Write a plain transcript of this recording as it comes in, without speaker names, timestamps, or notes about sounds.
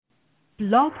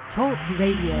Blog Talk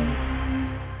Radio.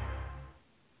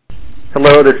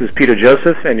 Hello, this is Peter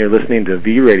Joseph, and you're listening to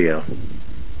V Radio.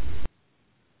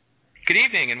 Good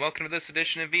evening, and welcome to this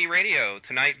edition of V Radio.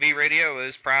 Tonight, V Radio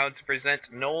is proud to present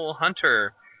Noel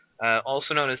Hunter,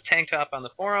 also known as Tank Top on the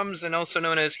forums, and also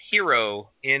known as Hero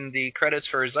in the credits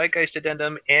for Zeitgeist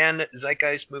Addendum and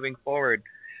Zeitgeist Moving Forward.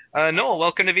 Noel,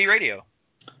 welcome to V Radio.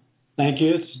 Thank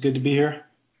you. It's good to be here.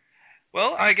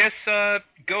 Well, I guess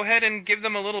go ahead and give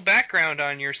them a little background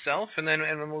on yourself, and then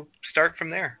we'll start from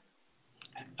there.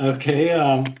 Okay.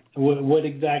 What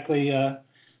exactly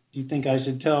do you think I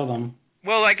should tell them?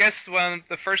 Well, I guess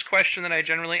the first question that I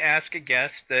generally ask a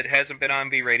guest that hasn't been on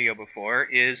V Radio before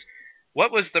is,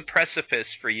 what was the precipice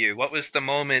for you? What was the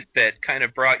moment that kind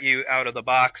of brought you out of the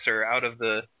box or out of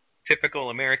the typical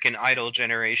American Idol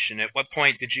generation? At what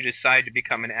point did you decide to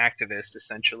become an activist,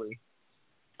 essentially?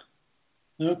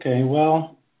 Okay,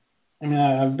 well, I mean,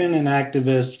 I've been an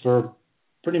activist for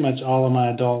pretty much all of my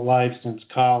adult life since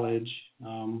college,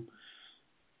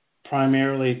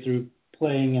 primarily through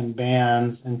playing in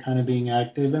bands and kind of being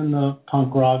active in the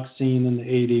punk rock scene in the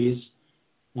 80s.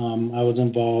 I was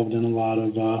involved in a lot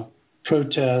of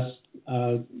protests,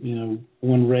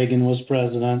 when Reagan was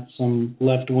president, some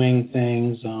left-wing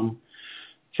things,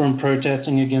 from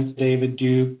protesting against David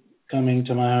Duke coming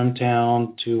to my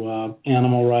hometown to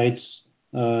animal rights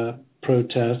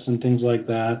protests and things like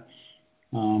that.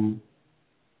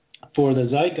 For the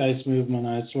Zeitgeist movement,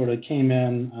 I sort of came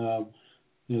in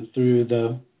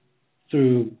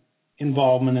through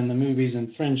involvement in the movies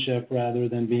and friendship rather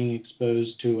than being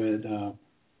exposed to it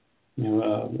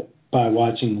by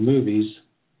watching the movies.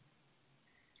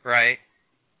 Right.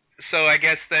 So I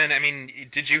guess then, I mean,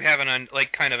 did you have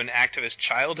kind of an activist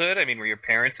childhood? I mean, were your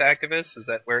parents activists? Is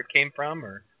that where it came from,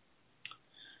 or?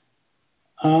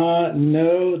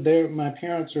 No, my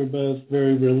parents are both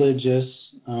very religious,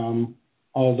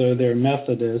 although they're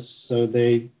Methodists, so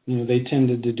they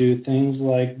tended to do things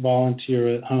like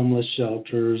volunteer at homeless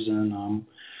shelters, and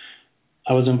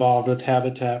I was involved with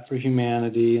Habitat for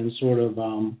Humanity and sort of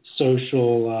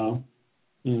social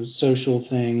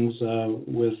things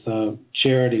with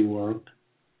charity work.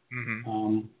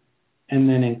 Mm-hmm. And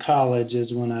then in college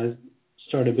is when I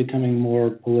started becoming more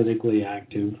politically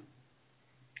active.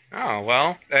 Oh,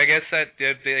 well, I guess that's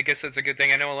a good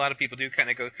thing. I know a lot of people do kind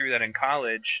of go through that in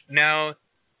college. Now,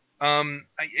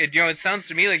 it sounds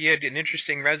to me like you had an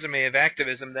interesting resume of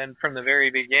activism then from the very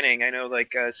beginning. I know,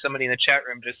 somebody in the chat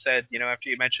room just said, after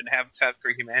you mentioned Habitat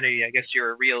for Humanity, I guess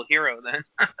you're a real hero then.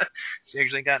 So you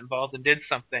actually got involved and did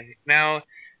something. Now,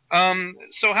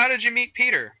 so how did you meet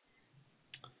Peter?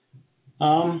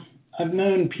 I've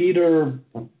known Peter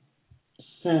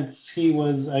since he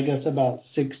was, I guess, about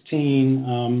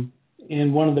 16.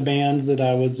 In one of the bands that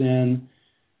I was in,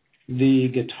 the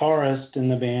guitarist in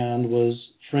the band was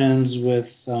friends with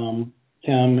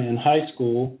him in high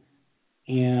school,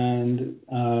 and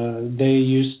they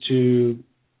used to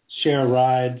share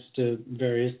rides to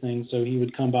various things, so he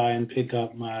would come by and pick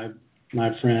up my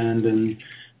friend, and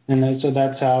then, so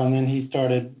that's how, and then he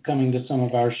started coming to some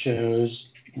of our shows.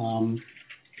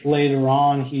 Later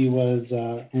on, he was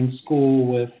in school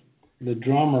with the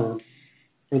drummer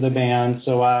for the band,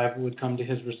 so I would come to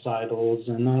his recitals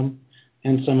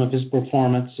and some of his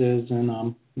performances,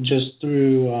 and just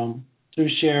through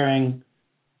sharing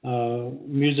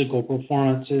musical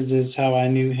performances is how I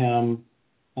knew him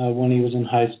when he was in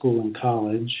high school and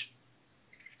college.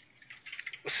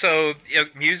 So,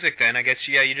 music then, I guess,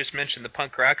 you just mentioned the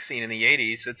punk rock scene in the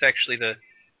 80s. It's actually the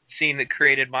scene that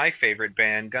created my favorite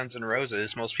band, Guns N' Roses.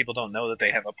 Most people don't know that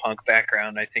they have a punk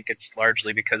background. I think it's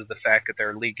largely because of the fact that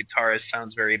their lead guitarist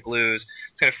sounds very blues.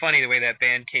 It's kind of funny the way that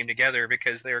band came together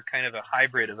because they were kind of a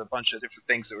hybrid of a bunch of different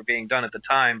things that were being done at the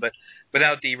time. But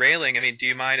without derailing, I mean, do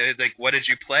you mind, what did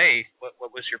you play?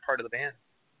 What was your part of the band?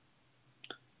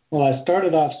 Well, I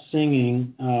started off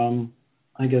singing,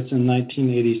 I guess, in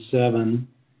 1987,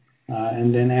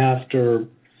 and then after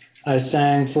I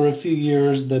sang for a few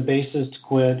years, the bassist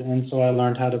quit, and so I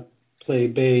learned how to play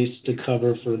bass to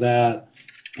cover for that.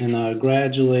 And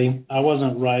gradually, I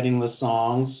wasn't writing the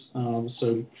songs,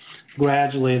 so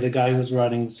gradually the guy who was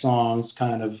writing the songs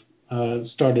kind of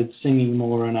started singing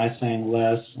more, and I sang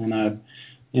less. And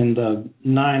in the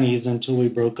 90s, until we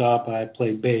broke up, I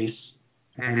played bass.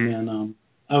 Mm-hmm. And then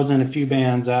I was in a few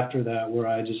bands after that where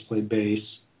I just played bass.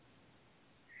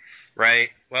 Right.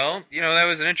 Well, that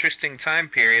was an interesting time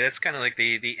period. That's kind of like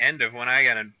the end of when I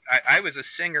was a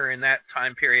singer in that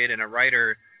time period and a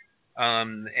writer,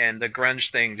 and the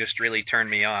grunge thing just really turned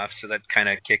me off, so that kind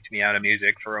of kicked me out of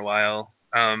music for a while.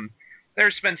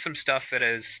 There's been some stuff that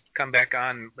has come back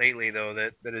on lately, though,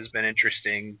 that has been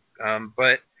interesting.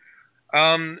 But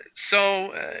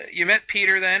You met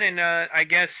Peter then, and I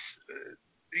guess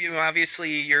obviously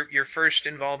your first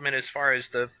involvement as far as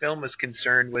the film was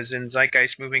concerned was in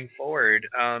Zeitgeist Moving Forward.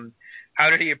 How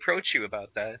did he approach you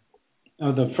about that?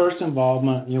 Oh, the first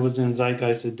involvement was in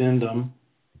Zeitgeist Addendum.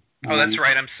 Oh, that's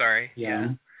right. I'm sorry. Yeah.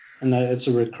 And it's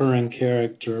a recurring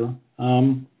character.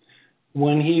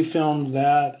 When he filmed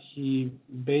that, he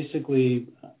basically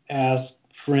asked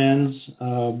friends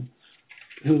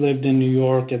who lived in New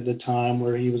York at the time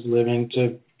where he was living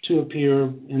to appear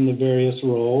in the various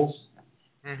roles.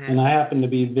 Mm-hmm. And I happened to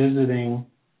be visiting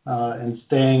and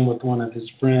staying with one of his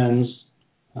friends,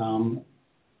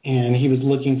 and he was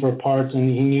looking for parts, and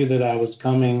he knew that I was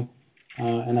coming,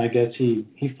 and I guess he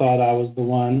thought I was the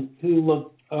one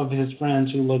of his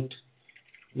friends who looked,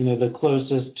 the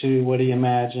closest to what he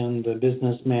imagined the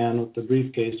businessman with the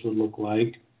briefcase would look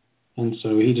like. And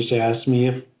so he just asked me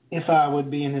if I would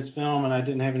be in his film, and I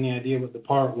didn't have any idea what the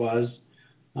part was,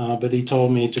 but he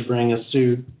told me to bring a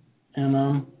suit,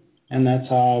 and that's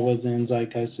how I was in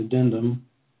Zeitgeist Addendum.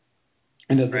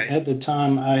 And at the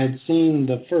time, I had seen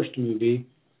the first movie,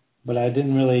 but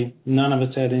none of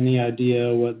us had any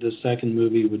idea what the second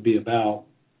movie would be about.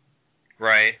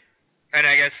 Right. And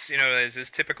I guess, as is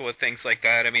typical with things like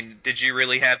that, I mean, did you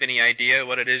really have any idea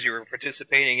what it is you were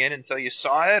participating in until you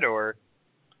saw it, or?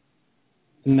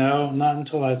 No, not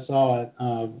until I saw it.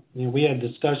 We had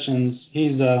discussions.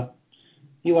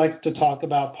 He likes to talk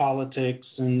about politics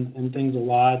and things a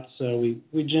lot, so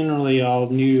we generally all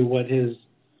knew what his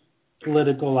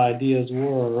political ideas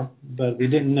were, but we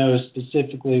didn't know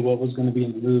specifically what was going to be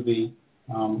in the movie.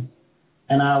 And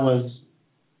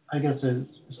I guess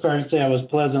it's fair to say I was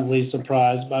pleasantly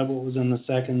surprised by what was in the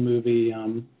second movie.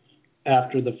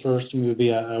 After the first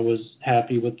movie, I was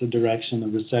happy with the direction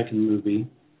of the second movie.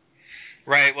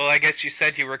 Right. Well, I guess you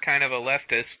said you were kind of a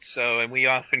leftist, and we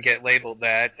often get labeled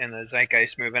that in the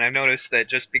Zeitgeist movement. I've noticed that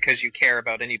just because you care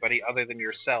about anybody other than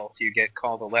yourself, you get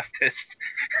called a leftist.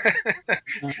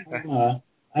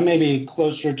 I may be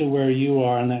closer to where you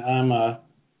are, and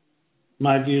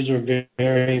my views are very,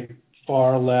 very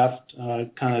far left,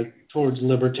 kind of towards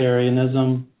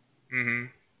libertarianism. Mm-hmm.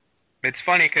 It's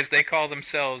funny because they call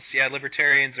themselves,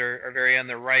 libertarians are very on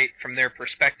the right from their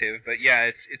perspective, but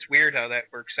it's weird how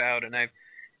that works out. And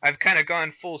I've kind of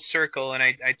gone full circle, and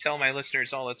I tell my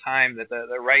listeners all the time that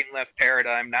the right and left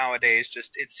paradigm nowadays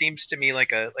it seems to me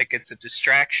like it's a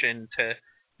distraction to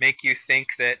make you think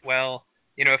that, well,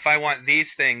 if I want these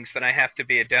things, then I have to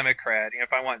be a Democrat. If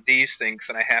I want these things,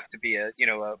 then I have to be a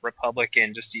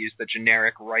Republican, just to use the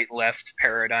generic right-left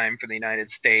paradigm for the United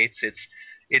States.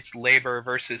 It's labor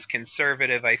versus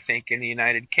conservative, I think, in the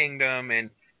United Kingdom, and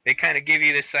they kind of give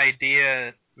you this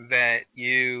idea that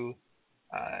you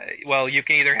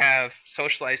can either have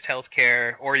socialized health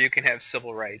care or you can have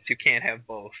civil rights. You can't have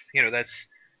both.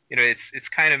 It's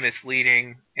kind of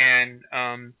misleading, and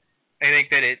I think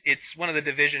that it's one of the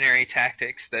divisionary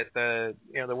tactics that the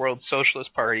World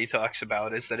Socialist Party talks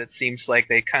about, is that it seems like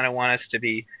they kind of want us to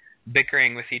be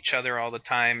bickering with each other all the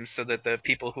time so that the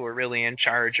people who are really in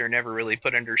charge are never really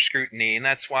put under scrutiny. And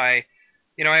that's why,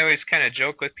 I always kind of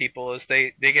joke with people is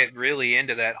they get really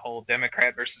into that whole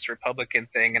Democrat versus Republican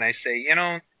thing. And I say,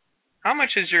 how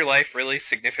much has your life really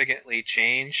significantly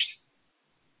changed?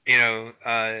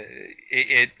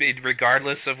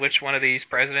 Regardless of which one of these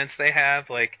presidents they have,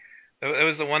 like, it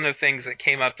was one of the things that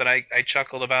came up that I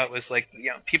chuckled about was like,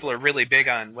 people are really big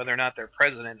on whether or not their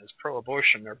president is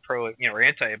pro-abortion or or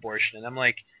anti-abortion. And I'm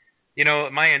like,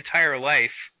 my entire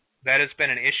life, that has been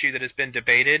an issue that has been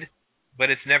debated, but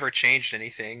it's never changed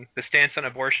anything. The stance on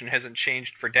abortion hasn't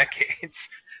changed for decades.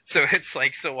 So it's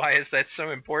like, so why is that so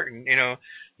important? You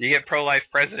get pro-life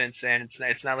presidents and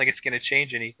it's not like it's going to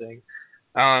change anything.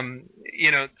 But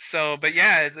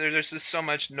there's just so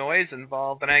much noise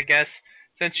involved. And I guess,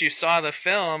 since you saw the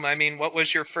film, I mean, what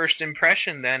was your first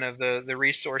impression then of the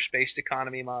resource-based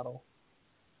economy model?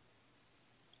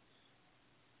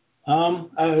 I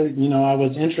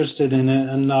was interested in it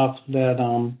enough that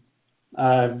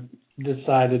I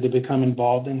decided to become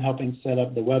involved in helping set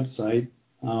up the website.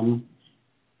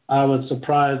 I was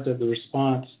surprised at the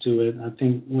response to it. I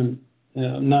think when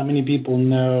not many people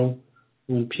know,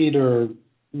 when Peter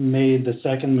made the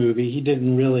second movie, he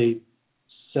didn't really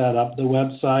set up the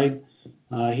website.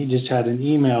 He just had an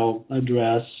email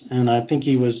address, and I think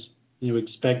he was,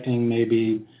 expecting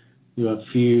maybe, a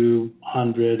few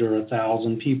hundred or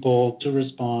 1,000 people to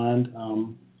respond.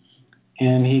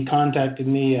 And he contacted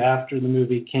me after the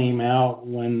movie came out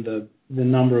when the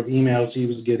number of emails he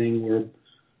was getting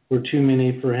were too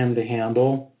many for him to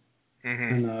handle.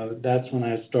 Mm-hmm. And that's when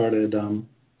I started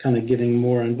kind of getting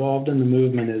more involved in the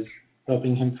movement, is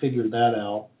helping him figure that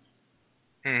out.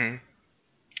 Mm-hmm.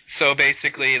 So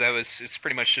basically, it's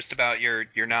pretty much just about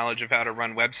your knowledge of how to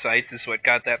run websites is what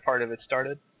got that part of it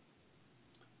started.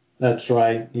 That's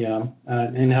right. Yeah,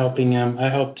 and helping him, I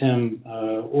helped him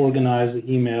organize the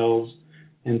emails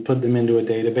and put them into a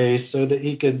database so that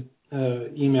he could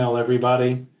email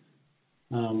everybody.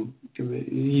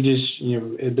 He just,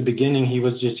 at the beginning, he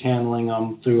was just handling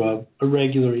them through a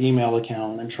regular email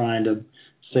account and trying to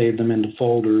save them into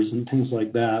folders and things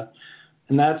like that.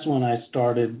 And that's when I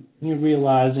started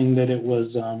realizing that it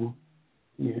was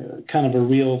kind of a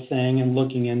real thing and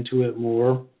looking into it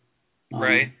more.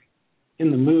 Right.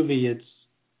 In the movie,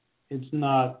 it's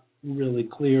not really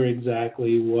clear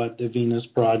exactly what the Venus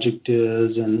Project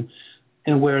is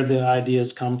and where the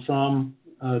ideas come from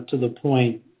to the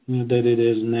point that it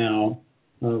is now.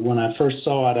 When I first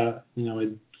saw it,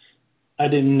 I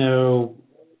didn't know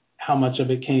how much of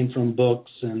it came from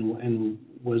books and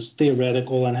was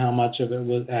theoretical and how much of it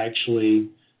was actually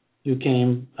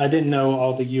I didn't know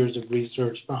all the years of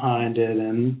research behind it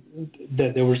and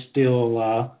that there were still,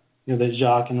 that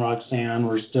Jacques and Roxanne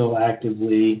were still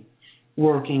actively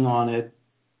working on it.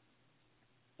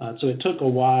 So it took a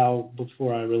while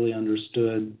before I really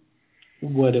understood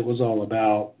what it was all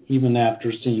about, even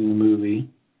after seeing the movie.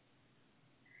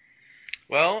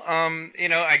 Well,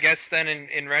 I guess then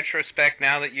in retrospect,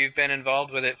 now that you've been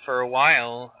involved with it for a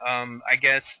while,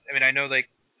 I know, like,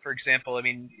 for example,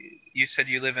 you said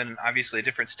you live in obviously a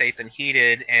different state than he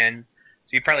did, and so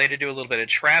you probably had to do a little bit of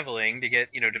traveling to get,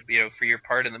 for your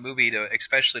part in the movie,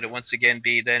 especially to once again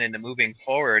be then into Moving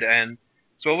Forward. And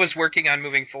so what was working on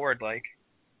Moving Forward like?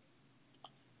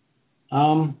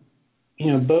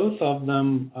 Both of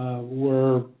them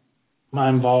my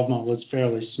involvement was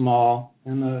fairly small.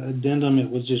 In the Addendum,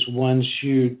 it was just one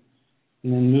shoot,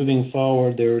 and then Moving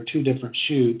Forward, there were two different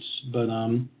shoots. But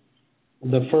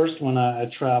the first one, I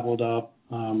traveled up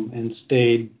and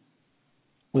stayed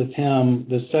with him.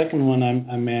 The second one,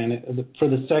 I managed for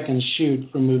the second shoot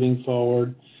for Moving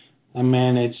Forward, I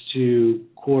managed to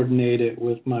coordinate it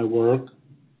with my work,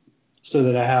 so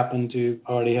that I happened to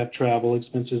already have travel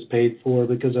expenses paid for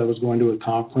because I was going to a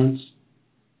conference,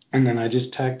 and then I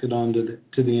just tacked it on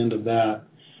to the end of that.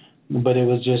 But it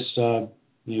was just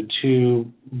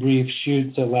two brief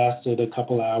shoots that lasted a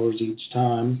couple hours each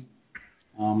time.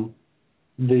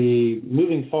 The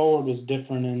Moving Forward was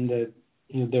different in that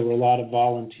there were a lot of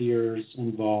volunteers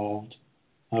involved.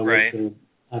 Right.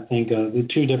 I think the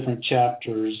two different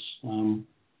chapters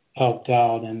helped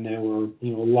out, and there were a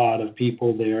lot of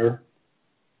people there.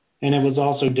 And it was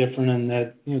also different in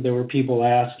that there were people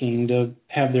asking to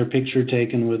have their picture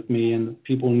taken with me, and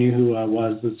people knew who I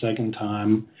was the second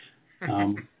time,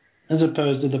 as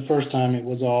opposed to the first time it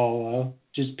was all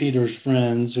just Peter's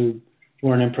friends who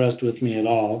weren't impressed with me at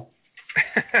all.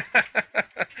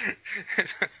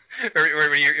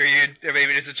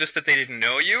 Is it just that they didn't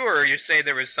know you, or you say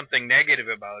there was something negative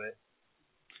about it?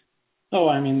 Oh,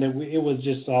 it was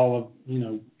just all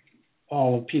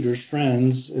of Peter's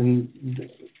friends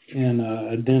in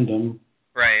Addendum.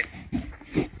 Right.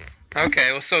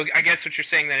 Okay, well, so I guess what you're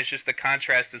saying then is just the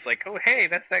contrast is like, oh, hey,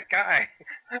 that's that guy.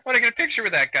 I want to get a picture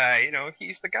with that guy.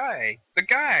 He's the guy. The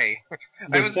guy.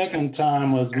 The second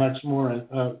time was much more,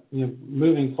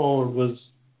 Moving Forward was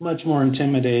much more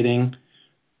intimidating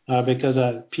because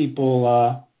the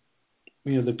people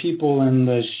in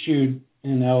the shoot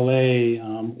in L.A.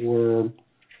 were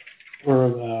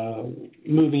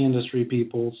movie industry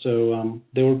people. So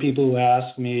there were people who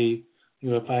asked me,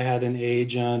 if I had an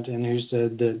agent, and who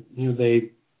said that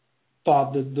they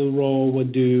thought that the role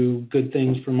would do good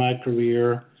things for my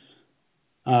career,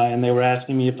 and they were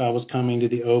asking me if I was coming to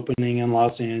the opening in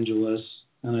Los Angeles,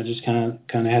 and I just kind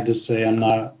of had to say I'm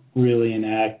not really an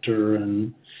actor,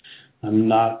 and I'm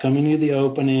not coming to the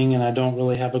opening, and I don't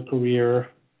really have a career.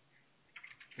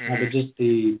 But just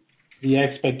the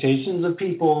expectations of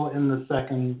people in the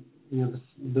second,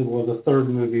 the third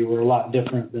movie were a lot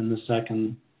different than the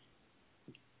second.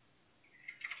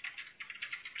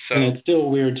 So, and it's still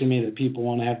weird to me that people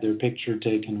want to have their picture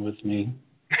taken with me.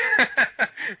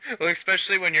 Well,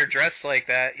 especially when you're dressed like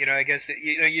that, I guess,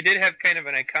 you did have kind of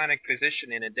an iconic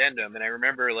position in Addendum, and I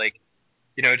remember,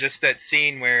 just that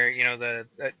scene where,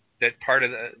 that part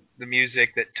of the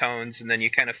music that tones, and then you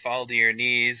kind of fall to your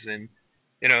knees, and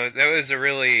that was a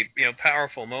really,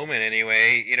 powerful moment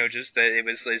anyway, just that it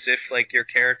was as if your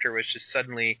character was just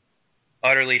suddenly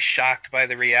utterly shocked by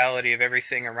the reality of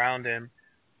everything around him,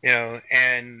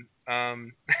 and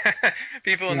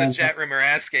people in the chat room are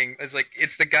asking,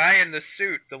 it's the guy in the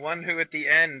suit, the one who at the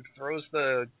end throws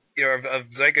of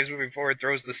Zeitgeist Moving Forward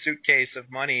throws the suitcase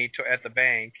of money at the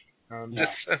bank.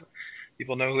 Just so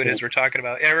people know who it is we're talking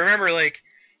about. And I remember,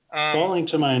 Falling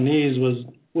to My Knees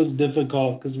was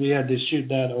difficult because we had to shoot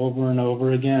that over and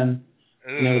over again.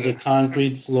 You know, the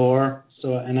concrete floor.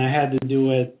 So, and I had to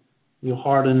do it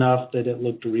hard enough that it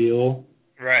looked real.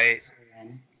 Right.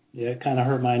 Yeah, it kind of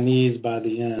hurt my knees by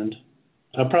the end.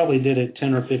 I probably did it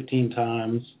 10 or 15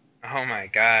 times. Oh my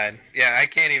God. Yeah, I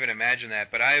can't even imagine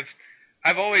that. But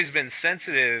I've always been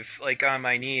sensitive, like on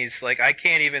my knees. Like I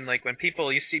can't even, like when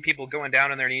you see people going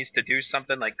down on their knees to do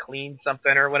something, like clean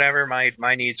something or whatever.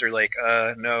 My knees are like,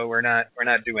 no, we're not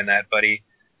doing that, buddy.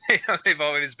 You know, they've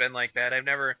always been like that. I've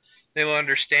never been able to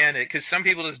understand it because some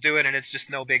people just do it and it's just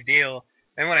no big deal.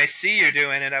 And when I see you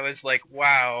doing it, I was like,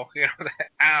 wow, you know,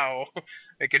 ow.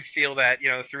 I could feel that, you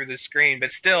know, through the screen. But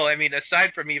still, I mean,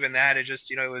 aside from even that, it just,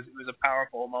 you know, it was a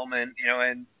powerful moment, you know,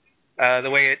 and the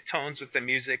way it tones with the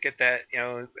music at that, you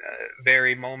know,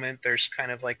 very moment, there's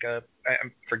kind of like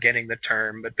I'm forgetting the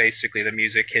term, but basically the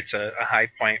music hits a high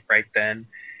point right then.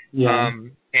 Yeah.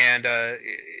 And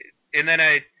then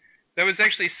there was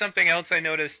actually something else I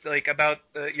noticed, like about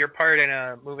your part in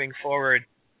moving forward,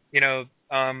 you know,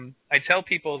 I tell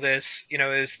people this, you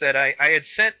know, is that I had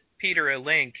sent Peter a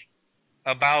link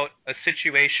about a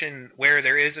situation where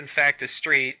there is in fact a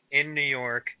street in New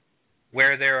York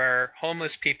where there are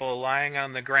homeless people lying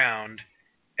on the ground,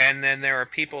 and then there are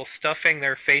people stuffing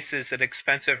their faces at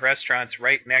expensive restaurants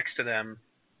right next to them,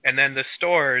 and then the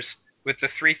stores with the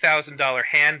 $3,000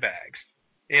 handbags,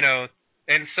 you know.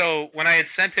 And so when I had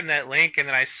sent him that link and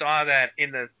then I saw that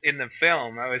in the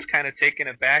film, I was kind of taken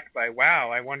aback by, wow,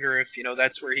 I wonder if, you know,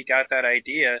 that's where he got that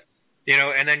idea, you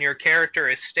know. And then your character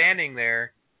is standing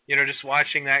there, you know, just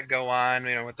watching that go on,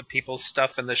 you know, with the people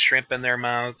stuffing the shrimp in their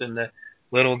mouth and the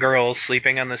little girls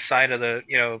sleeping on the side of the,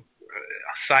 you know,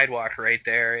 sidewalk right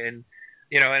there. And,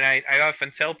 you know, and I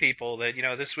often tell people that, you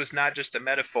know, this was not just a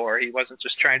metaphor. He wasn't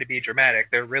just trying to be dramatic.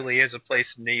 There really is a place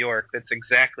in New York that's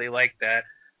exactly like that,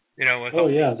 you know, with all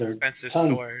these expensive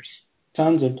stores.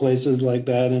 Tons of places like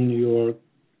that in New York.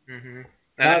 Mm-hmm.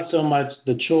 Not so much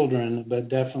the children, but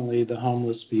definitely the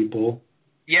homeless people.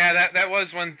 Yeah, that was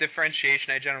one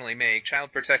differentiation I generally make.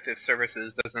 Child Protective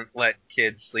Services doesn't let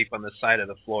kids sleep on the side of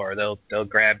the floor. They'll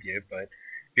grab you, but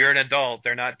if you're an adult,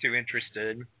 they're not too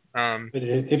interested. But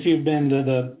if you've been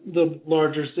to the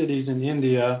larger cities in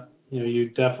India, you know, you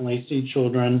definitely see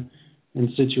children in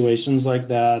situations like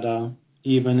that.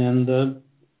 Even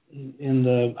in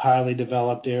the highly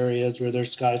developed areas where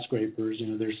there's skyscrapers, you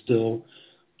know, there's still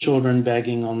children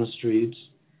begging on the streets.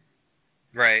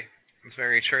 Right. It's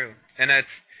very true. And as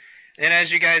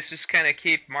you guys just kind of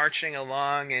keep marching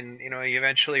along, and you know, you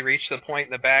eventually reach the point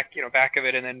in the back of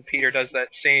it, and then Peter does that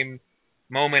same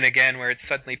moment again where it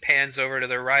suddenly pans over to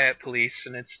the riot police,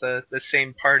 and it's the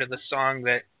same part of the song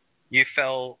that you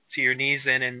fell to your knees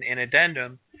in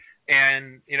Addendum.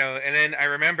 And you know, and then I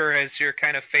remember as you're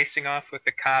kind of facing off with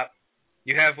the cop,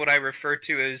 you have what I refer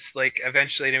to as, like,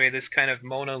 eventually to me, this kind of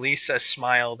Mona Lisa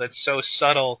smile that's so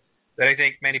subtle that I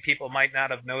think many people might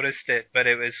not have noticed it, but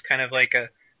it was kind of like a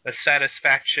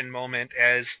satisfaction moment,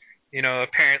 as, you know,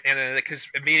 apparently, because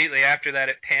immediately after that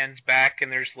it pans back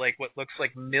and there's like what looks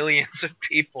like millions of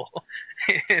people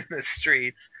in the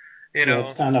streets, you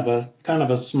know. It's kind of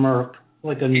a smirk,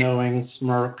 like a knowing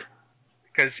smirk.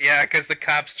 Because the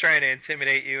cop's trying to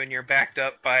intimidate you and you're backed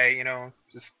up by, you know,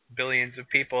 just billions of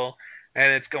people,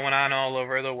 and it's going on all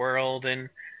over the world. And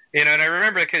you know, and I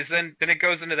remember because then it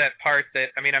goes into that part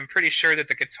that, I mean, I'm pretty sure that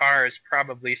the guitar is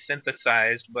probably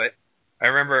synthesized, but I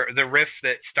remember the riff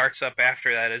that starts up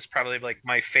after that is probably like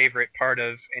my favorite part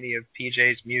of any of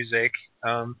PJ's music.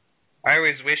 I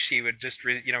always wish he would just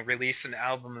release an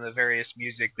album of the various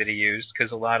music that he used,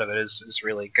 because a lot of it is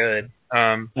really good.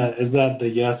 Is that the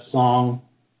Yes song?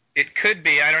 It could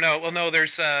be. I don't know. Well, no,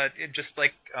 there's just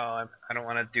like, I don't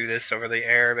want to do this over the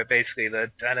air, but basically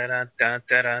the da da da da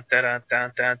da da da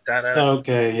da da da.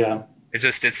 Okay, yeah. It's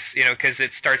you know, because it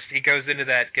starts. He goes into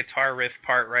that guitar riff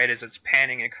part right as it's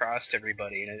panning across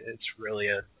everybody, and it's really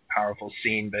a powerful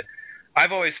scene. But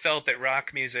I've always felt that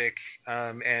rock music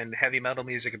and heavy metal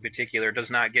music in particular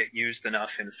does not get used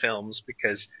enough in films,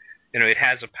 because, you know, it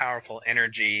has a powerful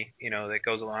energy, you know, that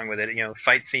goes along with it. You know,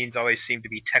 fight scenes always seem to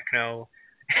be techno.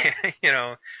 You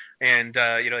know, and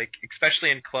you know, like,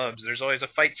 especially in clubs, there's always a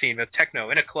fight scene with techno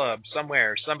in a club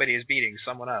somewhere. Somebody is beating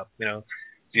someone up. You know,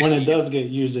 when it does get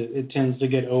used, it tends to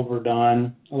get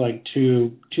overdone, like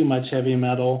too much heavy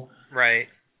metal. Right.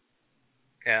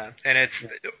 Yeah, and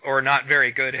or not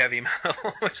very good heavy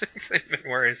metal, which is even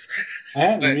worse.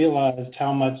 I hadn't realized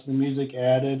how much the music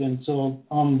added until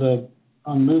on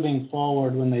Moving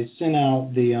Forward, when they sent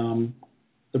out the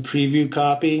preview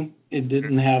copy. It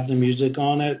didn't have the music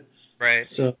on it, Right.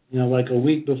 So, like a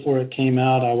week before it came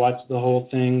out, I watched the whole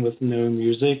thing with no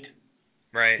music.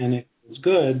 Right. And it was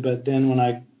good, but then when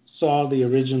I saw the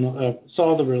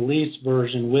release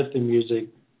version with the music,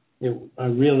 I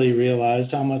really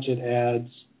realized how much it adds.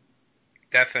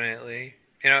 Definitely.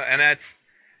 And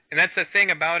that's the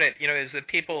thing about it, is that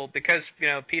people, because,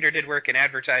 Peter did work in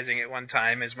advertising at one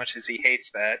time, as much as he hates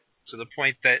that, to the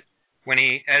point that when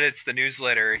he edits the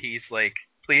newsletter, he's like,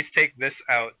 please take this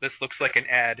out. This looks like an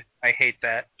ad. I hate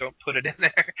that. Don't put it in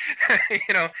there.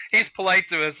 He's polite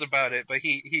to us about it, but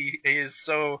he is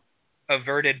so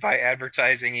averted by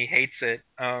advertising. He hates it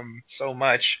so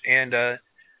much. And,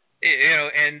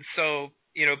 and so,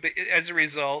 as a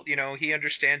result, he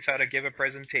understands how to give a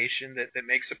presentation that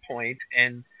makes a point.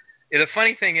 And the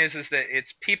funny thing is that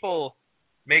it's people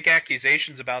make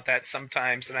accusations about that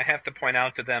sometimes, and I have to point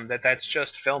out to them that that's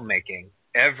just filmmaking.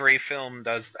 Every film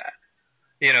does that.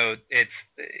 It's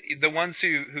the ones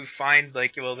who find the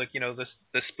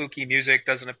spooky music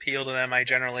doesn't appeal to them. I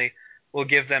generally will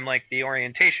give them the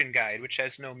orientation guide, which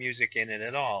has no music in it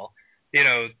at all.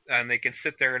 And they can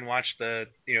sit there and watch the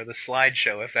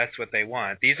slideshow if that's what they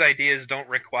want. These ideas don't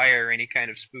require any kind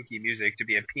of spooky music to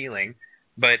be appealing,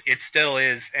 but it still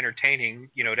is entertaining,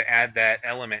 to add that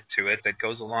element to it that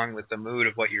goes along with the mood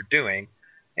of what you're doing.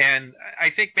 And I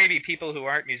think maybe people who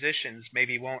aren't musicians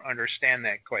maybe won't understand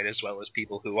that quite as well as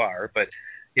people who are, but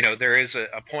there is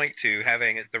a point to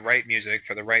having the right music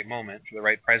for the right moment, for the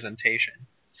right presentation.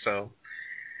 So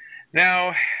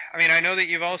now, I know that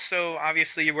you've also,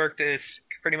 obviously, you worked as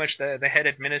pretty much the head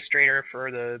administrator for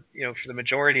the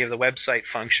majority of the website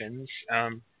functions.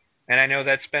 And I know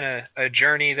that's been a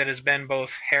journey that has been both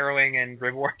harrowing and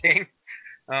rewarding.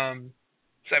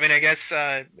 So, I guess,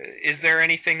 is there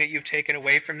anything that you've taken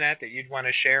away from that you'd want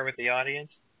to share with the audience?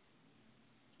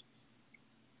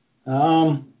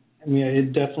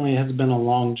 It definitely has been a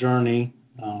long journey.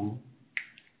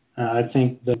 I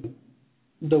think the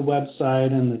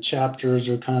website and the chapters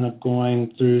are kind of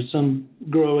going through some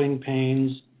growing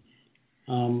pains.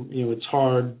 It's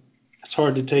hard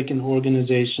to take an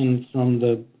organization from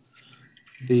the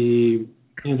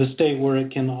state where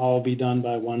it can all be done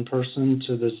by one person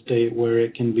to the state where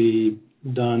it can be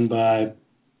done by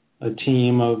a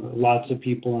team of lots of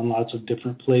people in lots of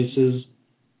different places.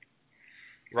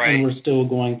 Right. And we're still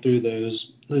going through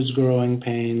those growing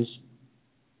pains.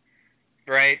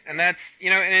 Right, and that's,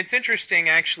 and it's interesting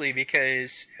actually because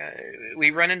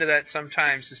we run into that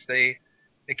sometimes, is the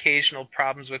occasional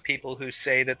problems with people who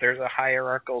say that there's a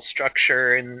hierarchical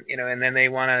structure, and and then they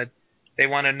want to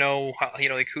know how,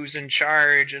 who's in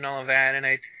charge and all of that. And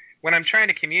when I'm trying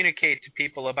to communicate to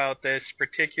people about this,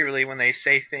 particularly when they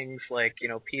say things like,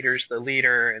 Peter's the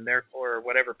leader, and therefore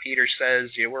whatever Peter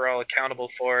says, we're all accountable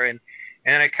for, and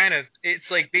I kind of,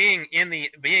 it's like being on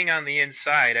the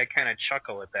inside, I kind of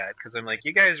chuckle at that, because I'm like,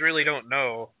 you guys really don't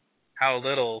know how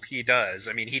little he does.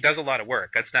 He does a lot of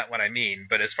work. That's not what I mean.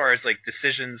 But as far as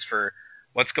decisions for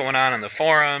what's going on in the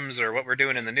forums or what we're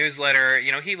doing in the newsletter,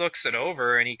 he looks it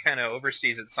over and he kind of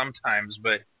oversees it sometimes.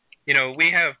 But,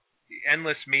 we have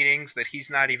endless meetings that he's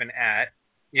not even at,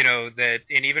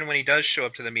 and even when he does show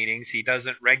up to the meetings, he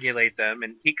doesn't regulate them,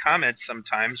 and he comments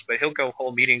sometimes, but he'll go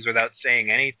whole meetings without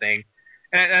saying anything.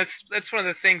 And that's one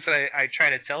of the things that I try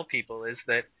to tell people is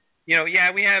that,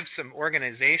 we have some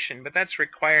organization, but that's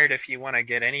required if you want to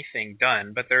get anything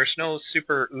done. But there's no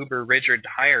super uber rigid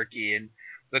hierarchy, and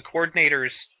the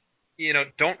coordinators,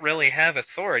 don't really have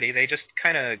authority. They just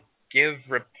kind of give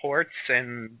reports,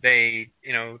 and they,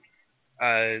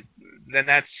 then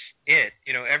that's it.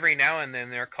 Every now and then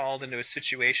they're called into a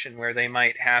situation where they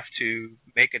might have to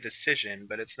make a decision,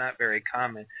 but it's not very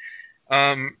common.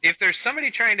 If there's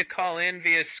somebody trying to call in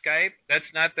via Skype,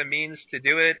 that's not the means to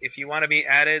do it. If you want to be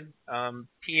added,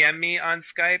 PM me on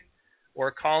Skype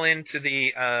or call into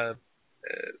the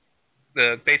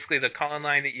basically the call-in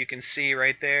line that you can see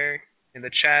right there in the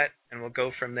chat, and we'll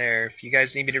go from there. If you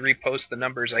guys need me to repost the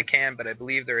numbers, I can, but I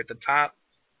believe they're at the top.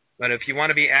 But if you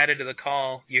want to be added to the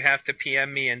call, you have to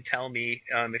PM me and tell me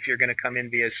if you're going to come in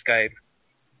via Skype.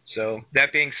 So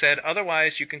that being said,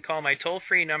 otherwise you can call my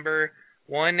toll-free number,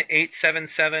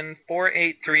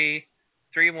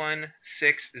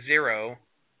 1-877-483-3160.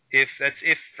 If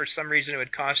for some reason it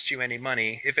would cost you any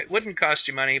money. If it wouldn't cost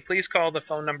you money, please call the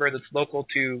phone number that's local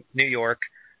to New York,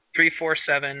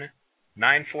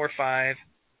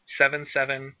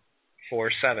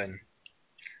 347-945-7747.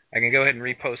 I can go ahead and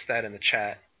repost that in the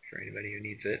chat for anybody who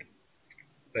needs it.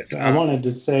 But I wanted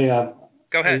to say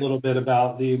go ahead. a little bit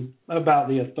about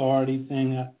the authority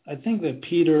thing. I think that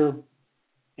Peter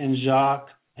and Jacques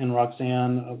and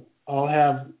Roxanne all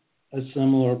have a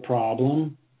similar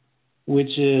problem,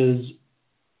 which is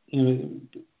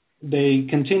they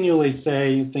continually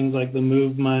say things like the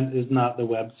movement is not the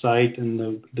website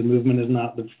and the movement is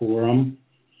not the forum.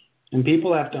 And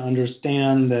people have to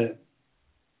understand that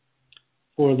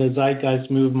for the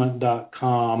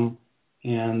zeitgeistmovement.com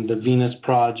and the Venus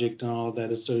Project and all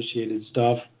that associated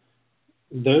stuff,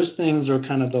 those things are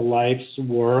kind of the life's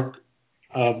work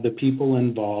of the people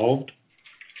involved.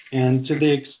 And to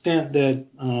the extent that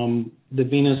the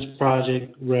Venus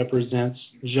Project represents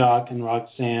Jacques and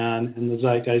Roxanne and the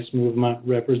Zeitgeist Movement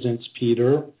represents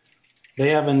Peter, they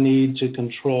have a need to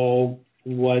control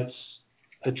what's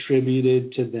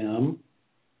attributed to them.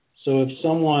 So if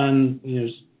someone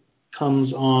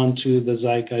comes on to the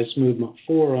Zeitgeist Movement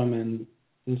forum and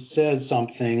says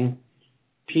something,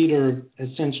 Peter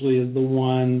essentially is the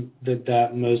one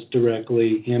that most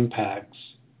directly impacts.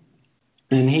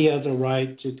 And he has a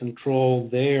right to control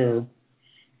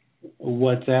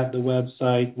what's at the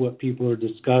website, what people are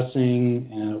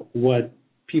discussing, what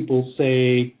people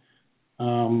say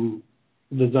the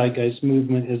Zeitgeist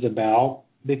Movement is about,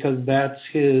 because that's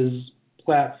his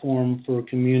platform for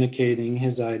communicating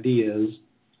his ideas.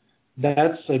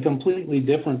 That's a completely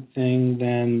different thing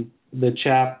than the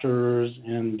chapters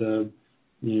and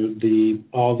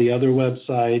all the other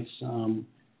websites.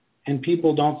 And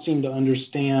people don't seem to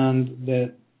understand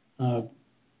that,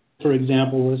 for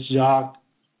example, with Jacques,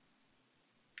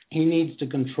 he needs to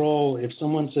control, if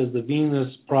someone says the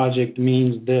Venus Project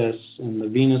means this and the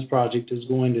Venus Project is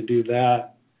going to do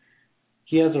that,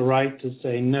 he has a right to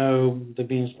say, no, the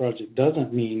Venus Project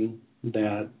doesn't mean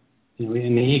that.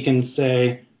 And he can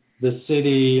say the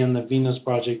city and the Venus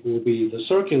Project will be the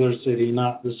circular city,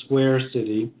 not the square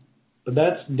city. But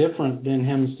that's different than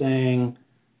him saying,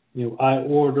 I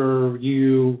order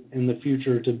you in the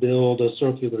future to build a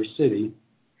circular city.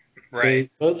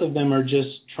 Right. Both of them are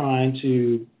just trying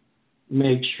to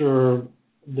make sure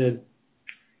that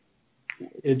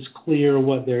it's clear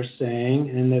what they're saying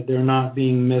and that they're not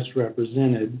being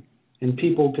misrepresented. And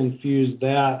people confuse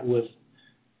that with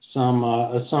some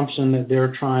assumption that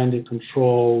they're trying to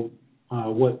control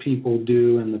what people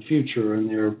do in the future. And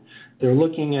they're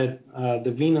looking at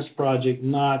the Venus Project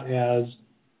not as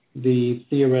the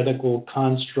theoretical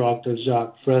construct of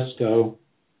Jacques Fresco.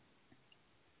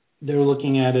 They're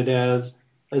looking at it as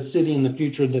a city in the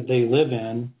future that they live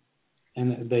in,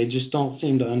 and they just don't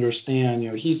seem to understand.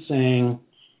 He's saying,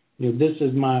 this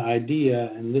is my idea,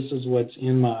 and this is what's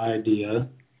in my idea.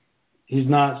 He's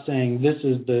not saying this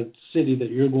is the city that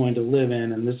you're going to live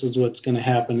in, and this is what's going to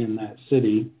happen in that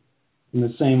city. In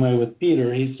the same way with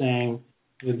Peter, he's saying,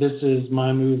 this is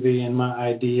my movie and my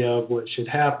idea of what should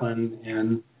happen,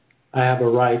 and I have a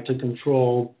right to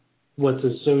control what's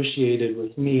associated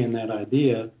with me in that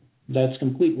idea. That's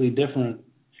completely different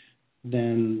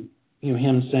than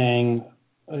him saying,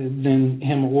 than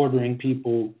him ordering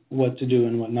people what to do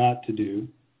and what not to do.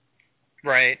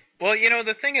 Right. Well,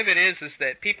 the thing of it is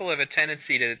that people have a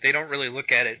tendency they don't really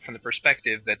look at it from the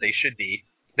perspective that they should be.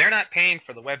 They're not paying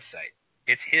for the website.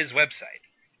 It's his website.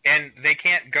 And they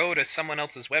can't go to someone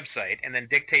else's website and then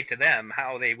dictate to them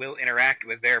how they will interact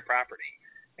with their property.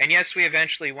 And yes, we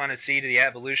eventually want to see to the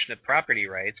evolution of property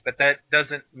rights, but that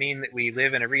doesn't mean that we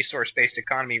live in a resource-based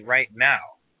economy right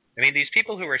now. I mean, these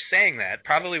people who are saying that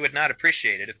probably would not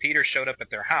appreciate it if Peter showed up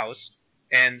at their house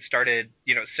and started,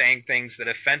 saying things that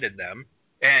offended them.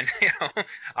 And,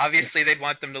 obviously they'd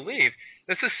want them to leave.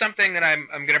 This is something that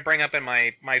I'm going to bring up in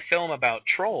my film about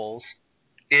trolls,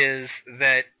 is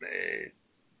that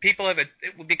people have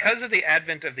because of the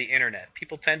advent of the internet,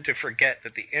 people tend to forget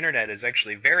that the internet is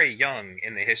actually very young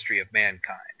in the history of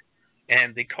mankind.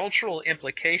 And the cultural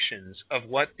implications of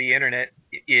what the internet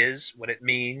is, what it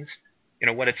means,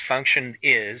 what its function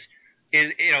is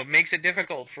makes it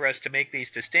difficult for us to make these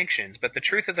distinctions. But the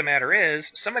truth of the matter is,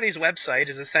 somebody's website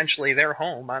is essentially their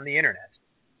home on the internet.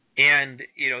 And,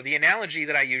 the analogy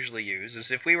that I usually use is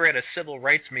if we were at a civil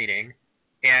rights meeting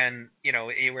and,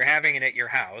 you were having it at your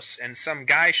house and some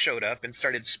guy showed up and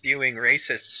started spewing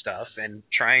racist stuff and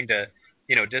trying to,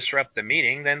 disrupt the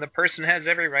meeting, then the person has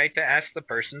every right to ask the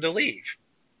person to leave.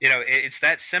 It's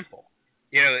that simple.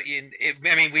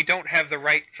 We don't have the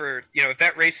right for, if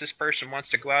that racist person wants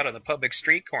to go out on the public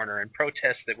street corner and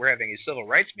protest that we're having a civil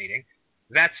rights meeting,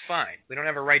 that's fine. We don't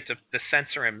have a right to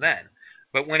censor him then.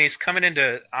 But when he's coming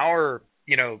into our,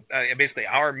 basically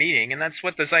our meeting, and that's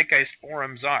what the Zeitgeist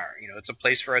forums are, it's a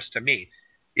place for us to meet,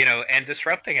 and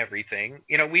disrupting everything,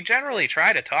 we generally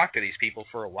try to talk to these people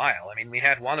for a while. I mean, we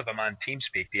had one of them on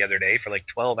TeamSpeak the other day for like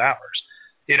 12 hours,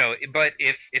 but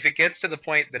if it gets to the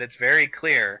point that it's very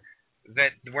clear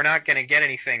that we're not going to get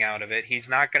anything out of it, he's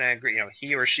not going to agree,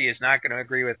 he or she is not going to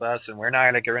agree with us, and we're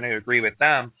not going to agree with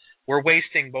them, we're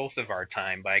wasting both of our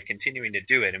time by continuing to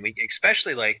do it. And we,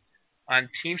 especially like on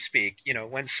TeamSpeak,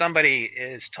 when somebody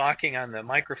is talking on the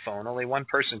microphone, only one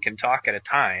person can talk at a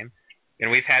time. And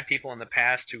we've had people in the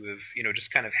past who have,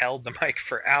 just kind of held the mic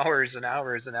for hours and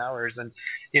hours and hours, and,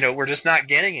 we're just not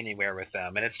getting anywhere with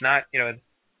them. And it's not,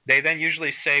 they then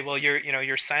usually say, well,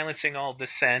 you're silencing all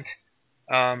dissent.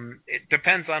 It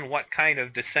depends on what kind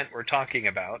of dissent we're talking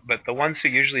about, but the ones who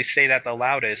usually say that the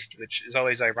loudest, which is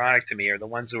always ironic to me, are the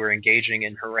ones who are engaging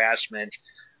in harassment,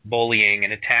 bullying,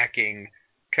 and attacking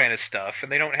kind of stuff,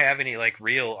 and they don't have any like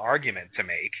real argument to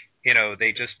make.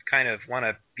 They just kind of want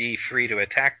to be free to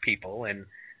attack people, and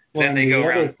then they go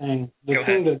around.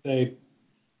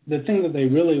 The thing that they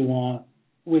really want,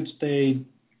 which they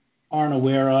aren't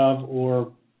aware of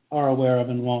or are aware of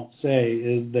and won't say,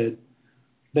 is that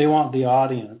they want the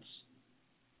audience.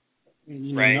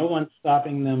 Right. No one's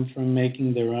stopping them from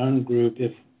making their own group.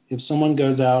 If someone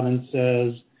goes out and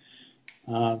says,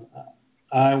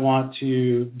 I want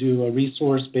to do a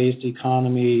resource-based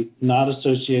economy not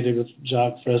associated with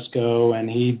Jacques Fresco, and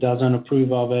he doesn't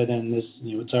approve of it, and this,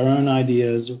 it's our own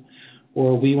ideas,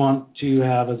 or we want to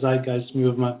have a zeitgeist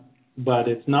movement, but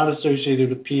it's not associated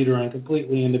with Peter and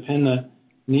completely independent,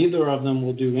 neither of them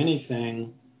will do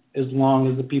anything as long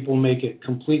as the people make it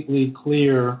completely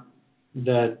clear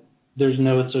that there's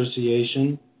no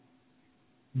association.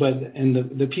 And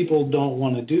the people don't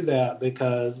want to do that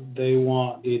because they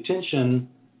want the attention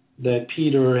that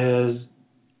Peter has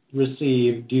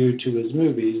received due to his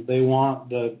movies. They want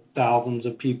the thousands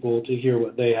of people to hear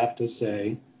what they have to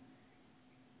say,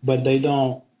 but they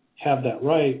don't have that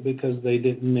right because they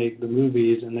didn't make the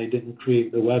movies and they didn't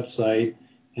create the website,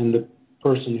 and the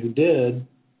person who did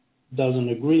doesn't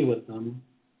agree with them.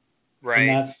 Right.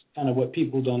 And that's kind of what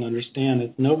people don't understand.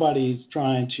 It's nobody's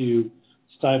trying to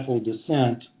stifle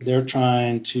dissent. They're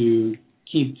trying to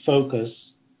keep focus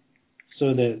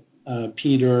so that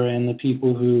Peter and the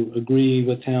people who agree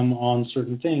with him on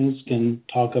certain things can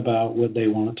talk about what they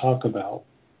want to talk about.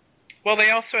 Well, they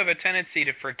also have a tendency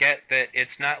to forget that it's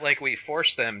not like we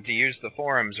force them to use the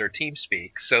forums or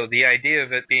TeamSpeak. So the idea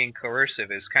of it being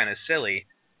coercive is kind of silly.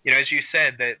 As you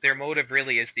said, that their motive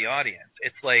really is the audience.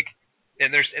 It's like,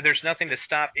 and there's nothing to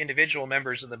stop individual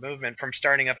members of the movement from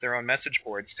starting up their own message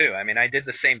boards too. I mean, I did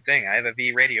the same thing. I have a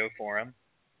V Radio forum,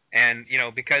 and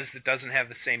because it doesn't have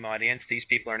the same audience, these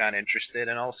people are not interested,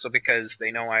 and also because they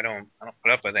know I don't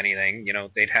put up with anything.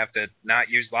 They'd have to not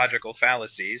use logical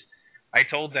fallacies. I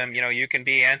told them, you can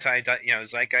be anti,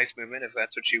 zeitgeist movement if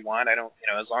that's what you want. I don't,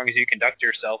 as long as you conduct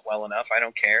yourself well enough, I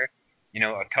don't care.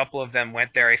 A couple of them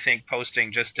went there, I think, posting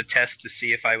just to test to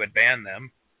see if I would ban them,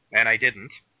 and I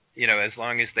didn't. As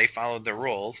long as they followed the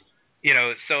rules,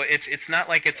 so it's not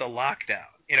like it's a lockdown.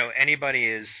 Anybody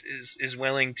is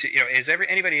willing to,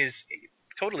 anybody is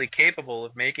totally capable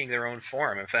of making their own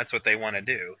forum if that's what they want to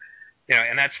do.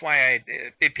 And that's why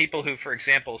people who, for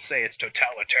example, say it's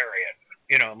totalitarian,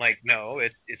 I'm like, no,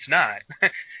 it's not.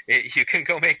 You can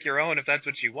go make your own if that's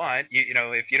what you want.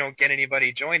 If you don't get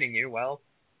anybody joining you, well,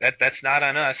 that's not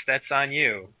on us. That's on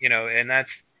you. And that's.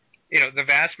 The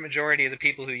vast majority of the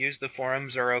people who use the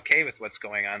forums are okay with what's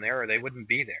going on there, or they wouldn't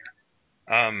be there.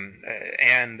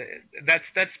 And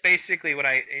that's basically what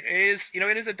it is.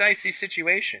 It is a dicey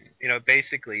situation,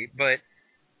 basically. But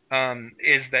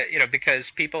is that because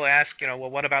people ask, well,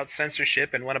 what about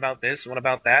censorship and what about this and what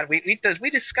about that? We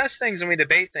discuss things and we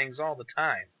debate things all the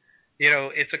time.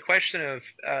 It's a question of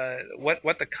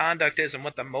what the conduct is and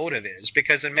what the motive is,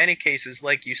 because in many cases,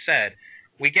 like you said,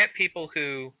 we get people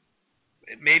who.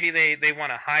 Maybe they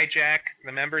want to hijack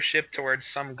the membership towards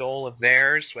some goal of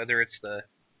theirs, whether it's the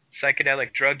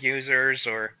psychedelic drug users,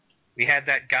 or we had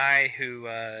that guy who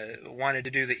wanted to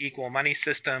do the equal money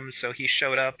system, so he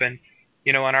showed up and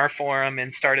on our forum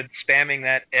and started spamming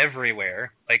that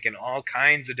everywhere, like in all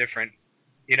kinds of different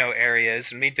areas,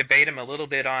 and we debate him a little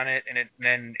bit on it, and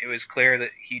then it was clear that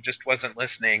he just wasn't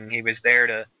listening. He was there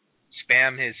to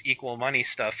spam his equal money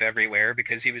stuff everywhere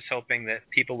because he was hoping that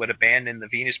people would abandon the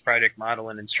Venus Project model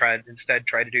and instead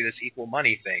try to do this equal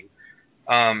money thing.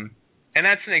 And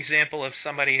that's an example of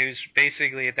somebody who's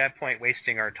basically at that point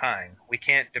wasting our time. We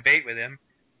can't debate with him.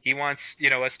 He wants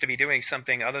us to be doing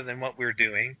something other than what we're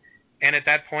doing, and at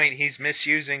that point he's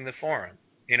misusing the forum.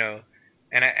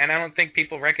 And I don't think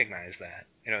people recognize that.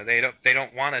 They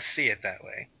don't want to see it that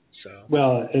way. So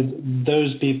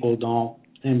those people don't.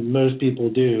 And most people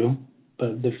do,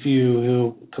 but the few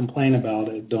who complain about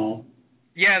it don't.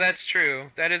 Yeah, that's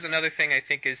true. That is another thing I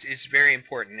think is very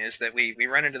important, is that we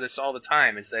run into this all the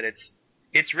time, is that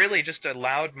it's really just a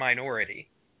loud minority.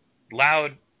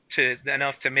 Loud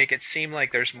enough to make it seem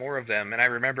like there's more of them. And I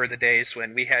remember the days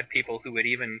when we had people who would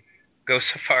even go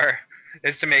so far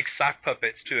as to make sock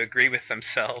puppets to agree with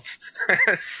themselves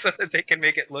so that they can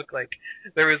make it look like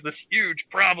there is this huge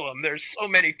problem. There's so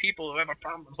many people who have a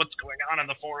problem with what's going on in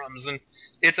the forums, and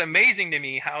it's amazing to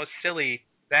me how silly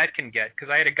that can get,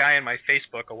 because I had a guy in my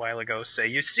Facebook a while ago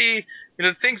say, you see,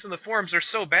 the things in the forums are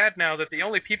so bad now that the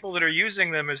only people that are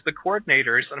using them is the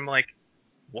coordinators. And I'm like,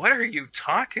 what are you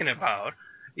talking about?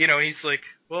 He's like,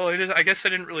 well, I guess I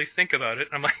didn't really think about it.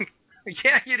 And I'm like,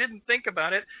 yeah, you didn't think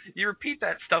about it. You repeat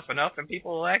that stuff enough and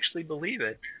people will actually believe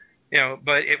it.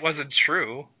 But it wasn't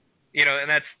true. And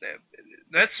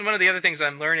that's one of the other things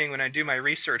I'm learning when I do my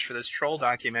research for this troll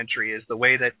documentary, is the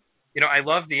way that, I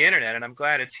love the internet and I'm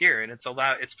glad it's here, and it's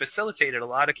facilitated a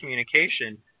lot of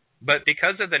communication. But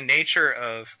because of the nature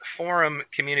of forum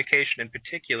communication in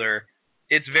particular,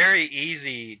 it's very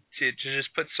easy to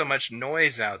just put so much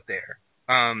noise out there.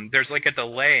 There's like a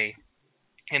delay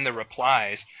in the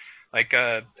replies. Like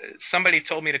somebody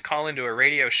told me to call into a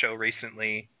radio show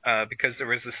recently because there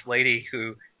was this lady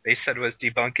who they said was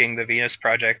debunking the Venus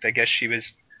Project. I guess she was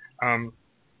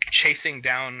chasing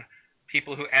down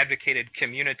people who advocated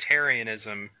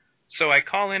communitarianism. So I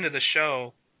call into the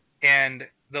show, and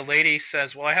the lady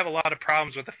says, well, I have a lot of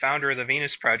problems with the founder of the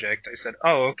Venus Project. I said,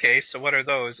 oh, okay, so what are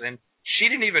those? And she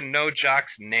didn't even know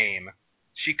Jock's name.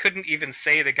 She couldn't even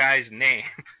say the guy's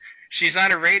name. She's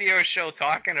on a radio show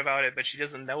talking about it, but she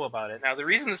doesn't know about it. Now, the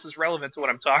reason this is relevant to what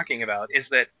I'm talking about is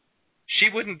that she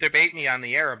wouldn't debate me on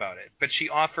the air about it, but she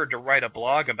offered to write a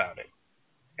blog about it,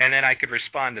 and then I could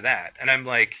respond to that. And I'm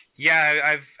like,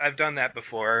 yeah, I've done that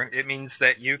before. It means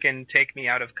that you can take me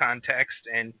out of context,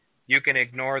 and you can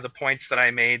ignore the points that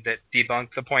I made that debunk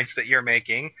the points that you're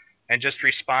making, and just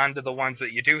respond to the ones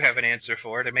that you do have an answer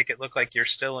for to make it look like you're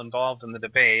still involved in the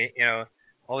debate.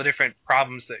 All the different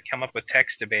problems that come up with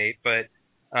text debate. But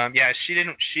yeah, she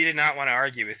did not want to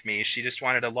argue with me. She just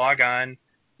wanted to log on,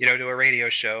 to a radio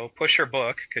show, push her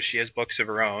book, because she has books of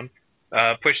her own,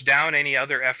 push down any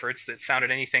other efforts that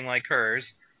sounded anything like hers,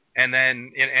 and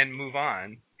then and move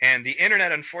on. And the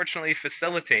internet, unfortunately,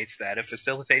 facilitates that. It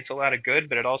facilitates a lot of good,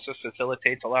 but it also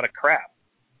facilitates a lot of crap.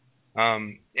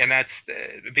 And that's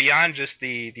beyond just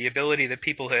the ability that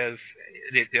people have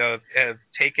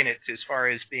taken it as far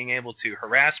as being able to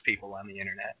harass people on the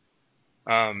internet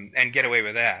and get away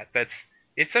with that.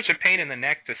 It's such a pain in the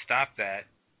neck to stop that.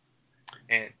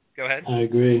 And go ahead. I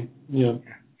agree. Yeah,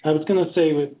 I was going to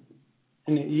say,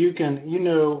 and you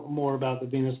know more about the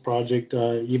Venus Project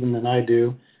even than I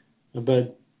do,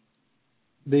 but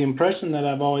the impression that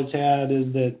I've always had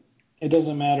is that it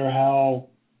doesn't matter how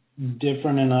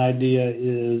different an idea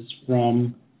is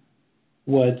from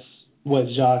what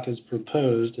Jacques has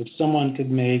proposed. If someone could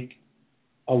make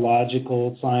a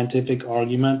logical, scientific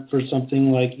argument for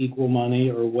something like equal money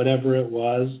or whatever it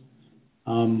was,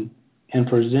 and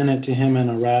present it to him in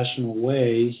a rational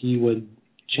way, he would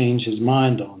change his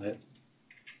mind on it.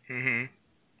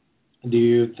 Mm-hmm. Do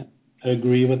you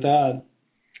agree with that?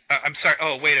 I'm sorry.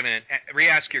 Oh, wait a minute.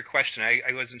 Re-ask your question.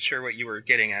 I wasn't sure what you were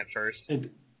getting at first.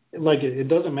 It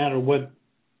doesn't matter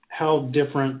how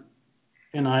different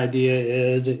an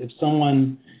idea is. If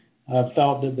someone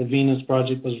felt that the Venus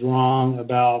Project was wrong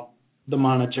about the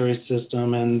monetary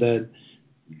system and that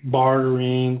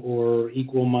bartering or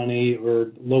equal money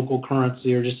or local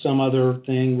currency or just some other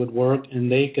thing would work, and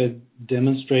they could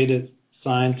demonstrate it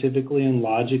scientifically and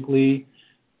logically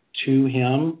to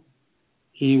him,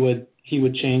 he would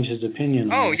change his opinion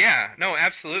on it. Oh, yeah. No,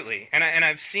 absolutely. And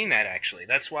I've seen that, actually.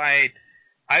 That's why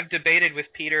I've debated with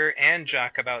Peter and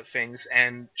Jacques about things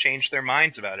and changed their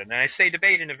minds about it. And I say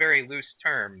debate in a very loose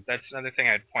term. That's another thing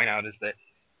I'd point out, is that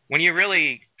when you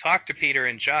really talk to Peter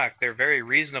and Jacques, they're very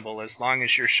reasonable as long as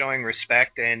you're showing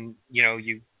respect and,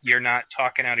 you're not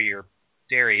talking out of your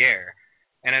derriere.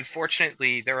 And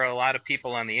unfortunately, there are a lot of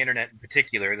people on the internet in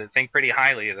particular that think pretty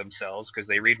highly of themselves because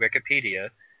they read Wikipedia,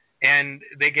 and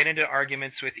they get into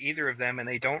arguments with either of them and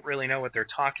they don't really know what they're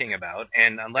talking about.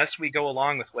 And unless we go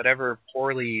along with whatever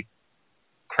poorly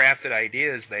crafted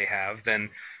ideas they have, then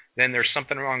there's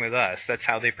something wrong with us. That's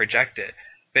how they project it.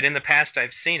 But in the past,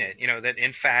 I've seen it, that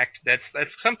in fact, that's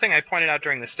something I pointed out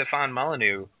during the Stefan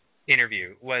Molyneux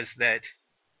interview, was that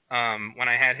when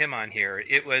I had him on here,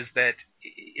 it was that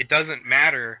it doesn't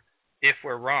matter if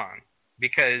we're wrong,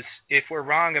 because if we're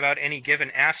wrong about any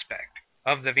given aspect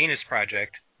of the Venus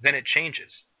Project, then it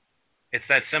changes. It's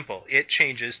that simple. It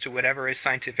changes to whatever is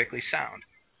scientifically sound.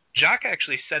 Jacques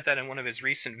actually said that in one of his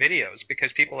recent videos, because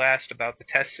people asked about the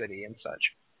test city and such.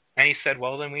 And he said,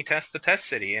 well, then we test the test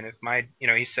city. And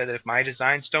he said that if my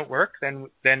designs don't work,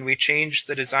 then we change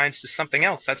the designs to something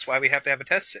else. That's why we have to have a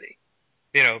test city,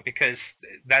 because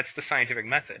that's the scientific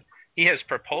method. He has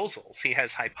proposals. He has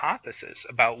hypotheses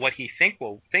about what he thinks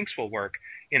will work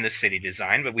in the city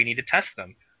design, but we need to test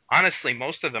them. Honestly,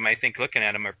 most of them, I think, looking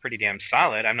at them, are pretty damn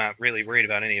solid. I'm not really worried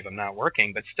about any of them not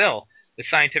working, but still, the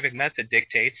scientific method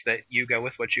dictates that you go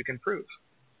with what you can prove.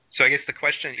 So I guess the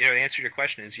question, the answer to your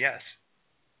question is yes.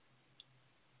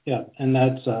 Yeah, and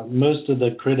that's most of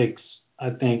the critics, I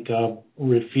think,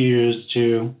 refuse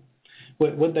to.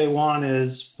 What they want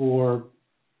is for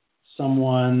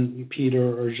someone,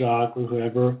 Peter or Jacques or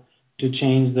whoever, to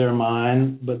change their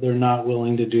mind, but they're not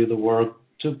willing to do the work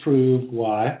to prove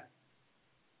why.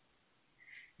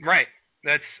 Right.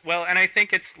 And I think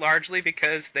it's largely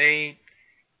because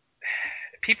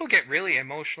people get really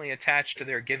emotionally attached to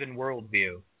their given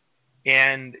worldview.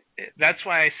 And that's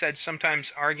why I said sometimes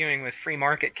arguing with free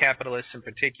market capitalists in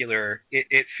particular,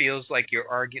 it feels like you're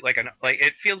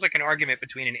it feels like an argument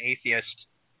between an atheist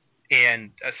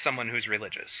and someone who's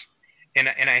religious. And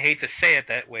I hate to say it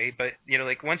that way, but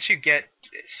once you get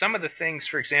some of the things,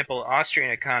 for example, Austrian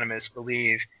economists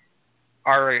believe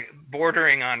are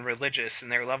bordering on religious in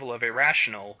their level of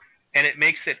irrational, and it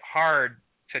makes it hard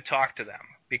to talk to them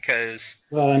because...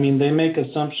 Well, I mean, they make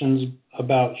assumptions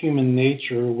about human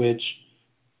nature which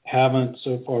haven't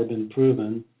so far been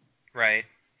proven. Right.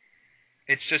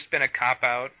 It's just been a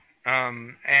cop-out.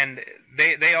 And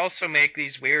they also make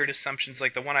these weird assumptions,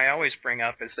 like the one I always bring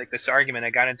up is like this argument I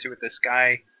got into with this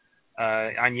guy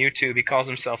on YouTube. He calls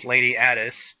himself Lady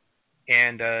Addis,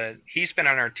 and he's been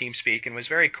on our TeamSpeak and was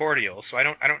very cordial. So I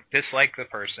don't dislike the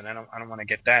person. I don't want to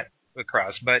get that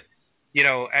across. But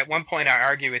at one point I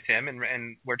argue with him,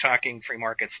 and we're talking free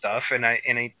market stuff, and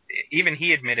even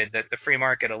he admitted that the free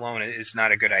market alone is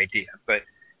not a good idea. But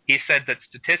he said that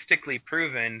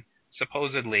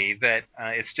supposedly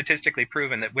it's statistically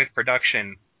proven that with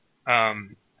production,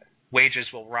 wages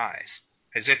will rise,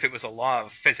 as if it was a law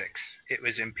of physics. It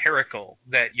was empirical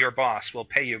that your boss will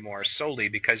pay you more solely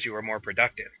because you are more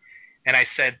productive. And I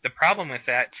said the problem with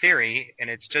that theory, and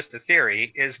it's just a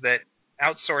theory, is that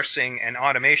outsourcing and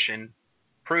automation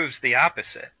proves the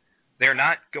opposite. They're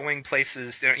not going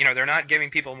places, they're not giving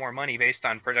people more money based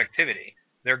on productivity.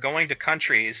 They're going to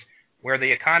countries where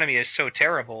the economy is so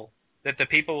terrible that the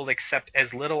people will accept as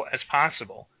little as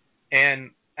possible.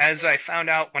 And as I found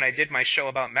out when I did my show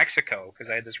about Mexico,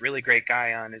 because I had this really great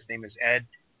guy on, his name is Ed,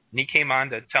 and he came on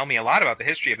to tell me a lot about the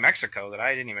history of Mexico that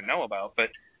I didn't even know about.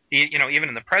 But he, even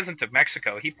in the present of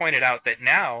Mexico, he pointed out that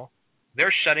now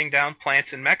they're shutting down plants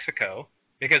in Mexico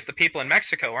because the people in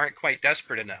Mexico aren't quite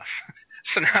desperate enough.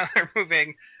 So now they're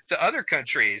moving to other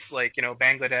countries like,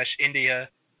 Bangladesh, India,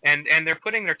 and they're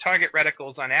putting their target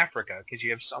reticles on Africa because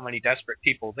you have so many desperate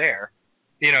people there,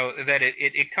 that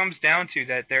it comes down to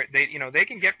that they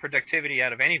can get productivity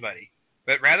out of anybody.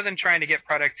 But rather than trying to get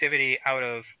productivity out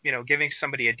of, giving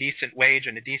somebody a decent wage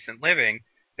and a decent living,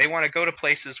 they want to go to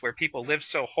places where people live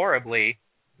so horribly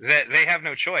that they have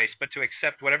no choice but to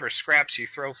accept whatever scraps you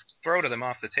throw to them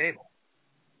off the table.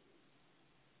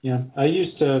 Yeah, I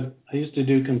used to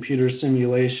do computer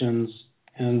simulations,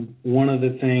 and one of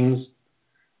the things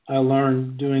I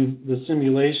learned doing the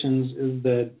simulations is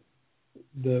that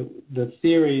the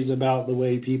theories about the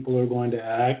way people are going to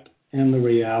act and the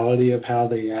reality of how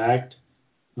they act,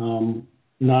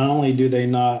 not only do they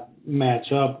not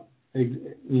match up,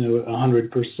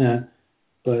 100%,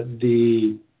 but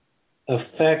the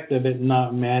effect of it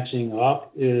not matching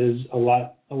up is a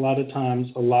lot of times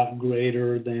a lot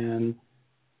greater than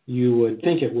you would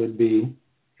think it would be.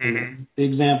 Mm-hmm. The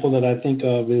example that I think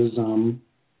of is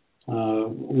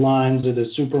lines at a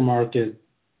supermarket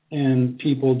and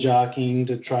people jockeying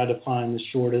to try to find the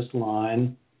shortest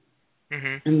line.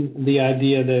 Mm-hmm. And the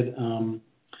idea that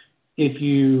if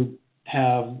you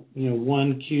have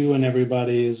one queue and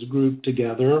everybody is grouped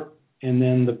together, and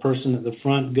then the person at the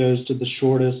front goes to the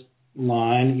shortest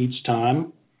line each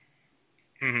time,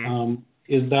 mm-hmm.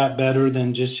 Is that better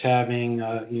than just having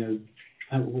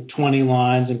 20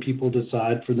 lines and people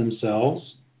decide for themselves?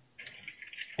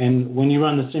 And when you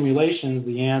run the simulations,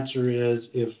 the answer is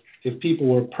if people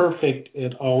were perfect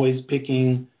at always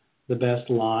picking the best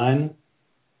line,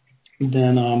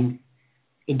 then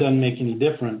it doesn't make any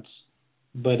difference.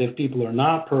 But if people are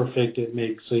not perfect, it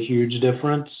makes a huge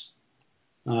difference.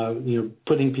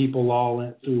 Putting people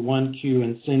all through one queue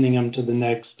and sending them to the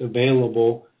next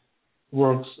available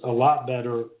works a lot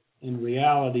better in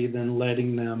reality than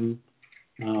letting them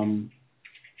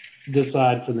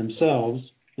decide for themselves.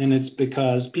 And it's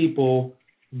because people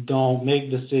don't make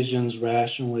decisions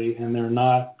rationally and they're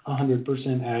not 100%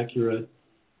 accurate.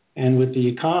 And with the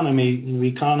economy,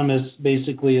 economists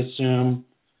basically assume,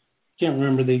 can't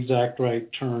remember the exact right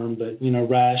term, but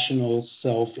rational,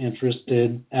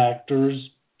 self-interested actors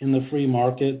in the free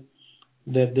market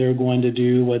that they're going to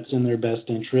do what's in their best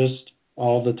interest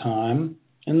all the time,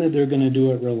 and that they're going to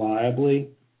do it reliably.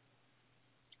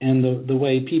 And the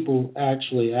way people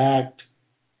actually act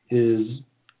is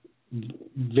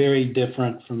very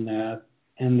different from that,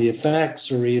 and the effects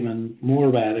are even more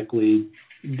radically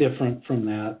different from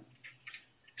that.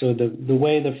 So the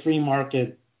way the free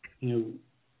market,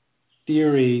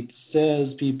 theory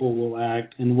says people will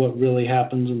act and what really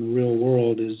happens in the real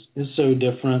world is so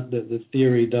different that the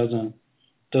theory doesn't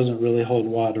really hold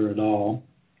water at all.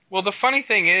 Well, the funny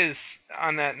thing is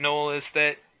on that, Noel, is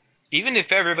that even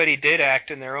if everybody did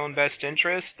act in their own best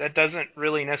interest, that doesn't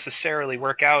really necessarily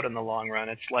work out in the long run.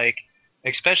 It's like,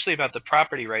 especially about the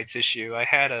property rights issue, I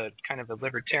had a kind of a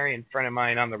libertarian friend of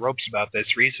mine on the ropes about this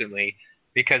recently,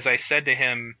 because I said to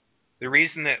him, the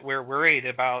reason that we're worried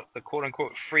about the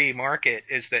quote-unquote free market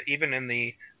is that even in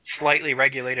the slightly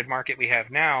regulated market we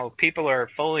have now, people are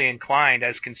fully inclined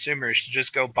as consumers to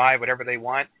just go buy whatever they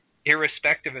want,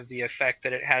 irrespective of the effect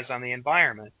that it has on the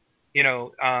environment.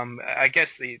 I guess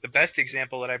the best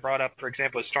example that I brought up, for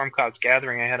example, is Storm Cloud's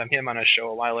Gathering. I had him on a show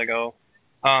a while ago,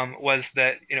 was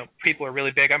that, people are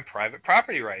really big on private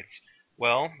property rights.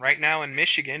 Well, right now in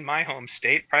Michigan, my home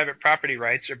state, private property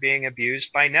rights are being abused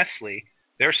by Nestle.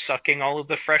 They're sucking all of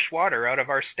the fresh water out of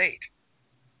our state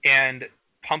and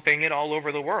pumping it all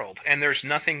over the world, and there's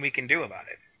nothing we can do about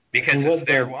it because it's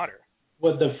their water.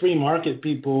 What the free market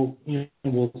people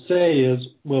will say is,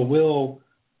 well,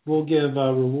 we'll give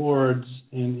rewards,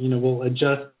 and we'll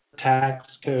adjust tax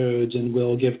codes, and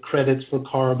we'll give credits for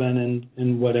carbon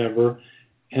and whatever,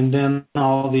 and then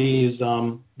all these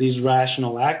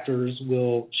rational actors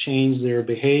will change their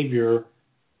behavior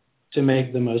to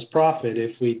make the most profit.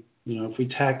 If we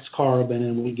tax carbon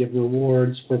and we give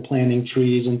rewards for planting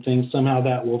trees and things, somehow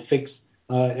that will fix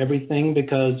everything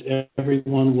because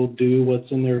everyone will do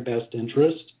what's in their best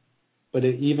interest. But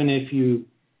even if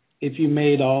you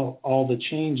made all the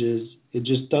changes, it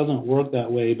just doesn't work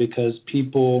that way because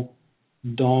people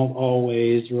don't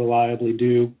always reliably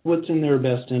do what's in their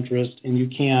best interest, and you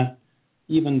can't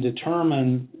even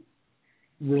determine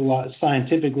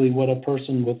scientifically what a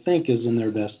person will think is in their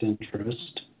best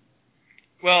interest.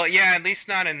 Well, yeah, at least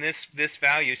not in this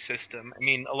value system. I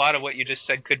mean, a lot of what you just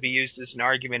said could be used as an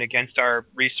argument against our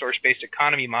resource-based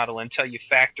economy model until you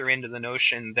factor into the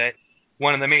notion that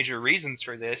one of the major reasons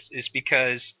for this is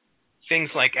because things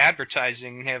like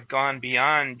advertising have gone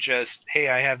beyond just, hey,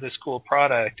 I have this cool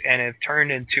product, and have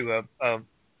turned into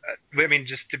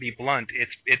just to be blunt,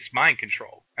 it's mind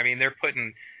control. I mean, they're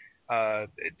putting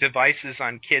devices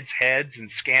on kids' heads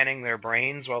and scanning their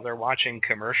brains while they're watching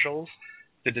commercials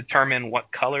to determine what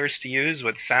colors to use,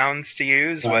 what sounds to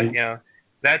use, right.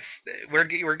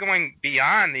 We're going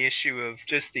beyond the issue of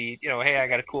just the, hey, I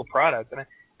got a cool product. And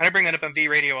I bring that up on V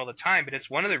Radio all the time, but it's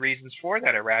one of the reasons for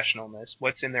that irrationalness,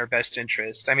 what's in their best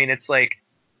interest. I mean, it's like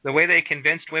the way they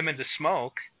convinced women to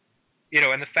smoke,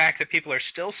 and the fact that people are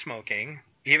still smoking,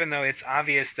 even though it's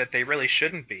obvious that they really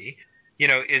shouldn't be,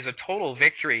 is a total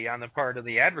victory on the part of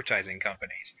the advertising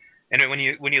companies. And when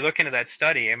you look into that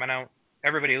study,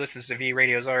 everybody who listens to V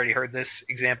Radio has already heard this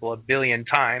example a billion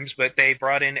times, but they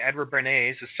brought in Edward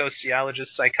Bernays, a sociologist,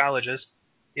 psychologist,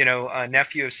 a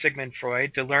nephew of Sigmund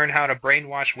Freud, to learn how to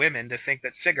brainwash women to think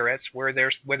that cigarettes were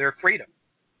their freedom,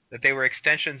 that they were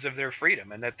extensions of their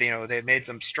freedom, and that they made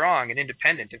them strong and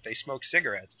independent if they smoked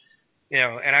cigarettes.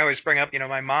 And I always bring up,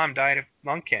 my mom died of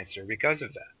lung cancer because of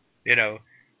that.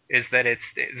 Is that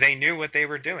they knew what they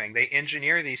were doing. They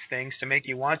engineer these things to make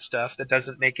you want stuff that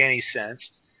doesn't make any sense.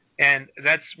 And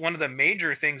that's one of the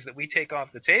major things that we take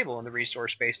off the table in the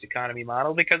resource-based economy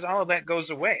model, because all of that goes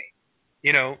away.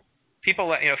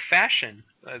 People, fashion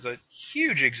is a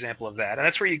huge example of that. And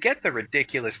that's where you get the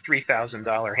ridiculous $3,000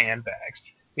 handbags.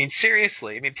 I mean,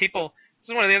 seriously. I mean, people,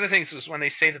 this is one of the other things is when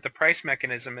they say that the price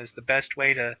mechanism is the best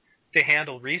way to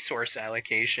handle resource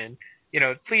allocation.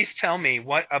 Please tell me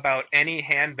what about any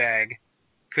handbag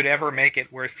could ever make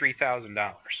it worth $3,000?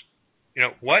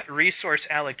 What resource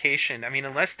allocation? I mean,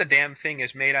 unless the damn thing is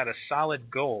made out of solid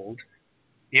gold,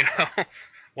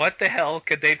 what the hell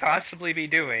could they possibly be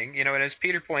doing? And as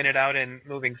Peter pointed out in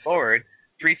Moving Forward,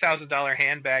 $3,000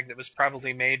 handbag that was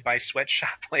probably made by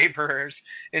sweatshop laborers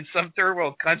in some third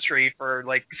world country for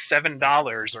like $7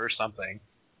 or something.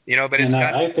 But it's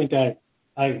I think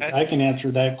I can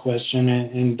answer that question,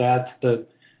 and that's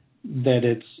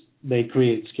they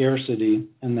create scarcity,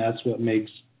 and that's what makes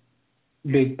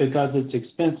because it's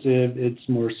expensive, it's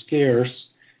more scarce,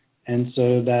 and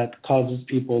so that causes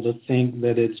people to think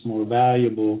that it's more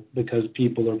valuable because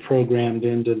people are programmed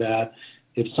into that.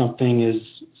 If something is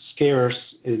scarce,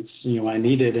 it's I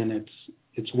need it and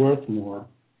it's worth more.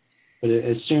 But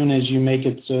as soon as you make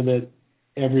it so that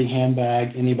every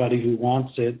handbag, anybody who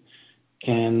wants it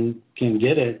can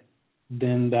get it,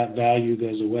 then that value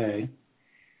goes away.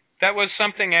 That was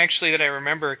something actually that I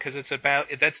remember, because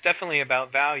that's definitely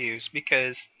about values,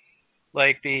 because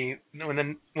like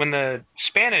when the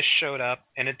Spanish showed up,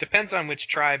 and it depends on which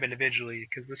tribe individually,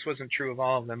 because this wasn't true of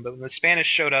all of them, but when the Spanish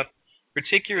showed up,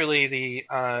 particularly the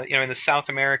in the South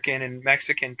American and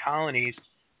Mexican colonies,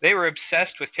 they were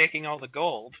obsessed with taking all the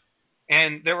gold.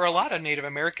 And there were a lot of Native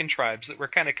American tribes that were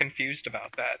kind of confused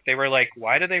about that. They were like,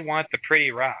 why do they want the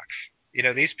pretty rocks?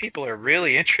 These people are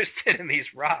really interested in these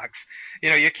rocks.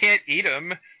 You can't eat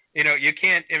them. You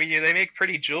can't, they make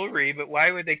pretty jewelry, but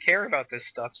why would they care about this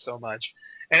stuff so much?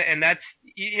 And that's,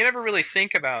 you never really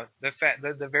think about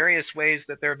the various ways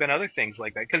that there have been other things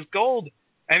like that. Because gold,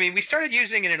 we started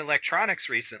using it in electronics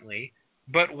recently,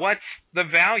 but what's the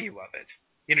value of it?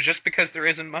 Just because there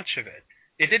isn't much of it.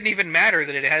 It didn't even matter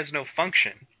that it has no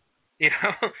function.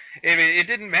 It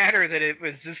didn't matter that it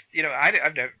was just,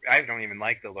 I don't even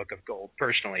like the look of gold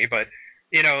personally, but,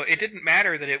 it didn't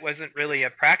matter that it wasn't really a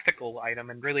practical item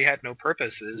and really had no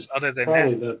purposes other than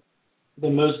probably that. The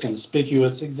most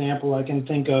conspicuous example I can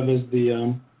think of is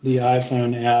the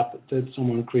iPhone app that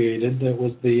someone created that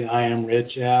was the I Am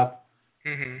Rich app.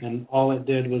 Mm-hmm. And all it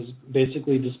did was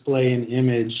basically display an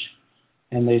image,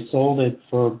 and they sold it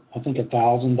for, I think,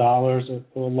 $1,000,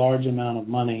 a large amount of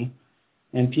money.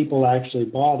 And people actually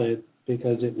bought it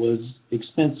because it was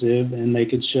expensive, and they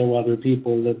could show other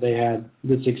people that they had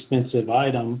this expensive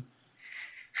item.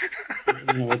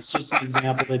 It's just an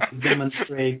example that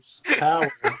demonstrates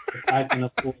power. If I can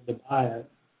afford to buy it.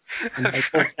 And of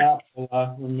course,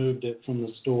 Apple removed it from the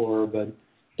store, but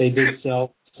they did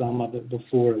sell some of it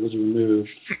before it was removed.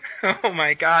 Oh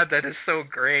my God, that is so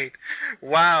great!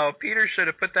 Wow, Peter should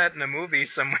have put that in a movie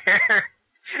somewhere.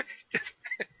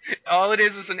 All it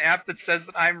is an app that says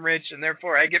that I'm rich and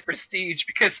therefore I get prestige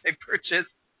because I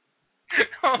purchased.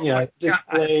 It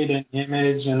displayed an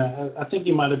image, and I think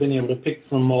you might have been able to pick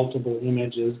from multiple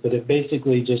images, but it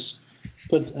basically just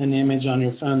puts an image on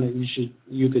your phone that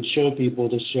you could show people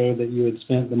to show that you had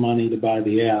spent the money to buy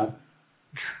the app.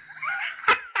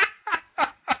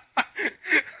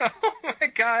 Oh my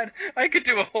God, I could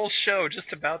do a whole show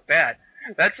just about that.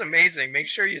 That's amazing. Make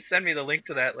sure you send me the link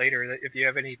to that later if you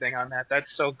have anything on that. That's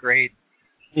so great.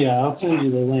 Yeah, I'll send you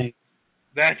the link.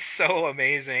 That's so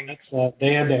amazing.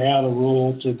 They had to add a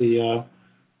rule to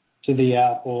the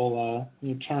Apple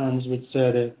terms, which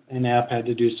said an app had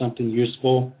to do something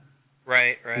useful.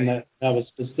 Right. And that was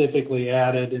specifically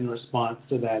added in response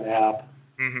to that app.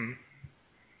 Mm-hmm.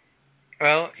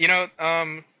 Well,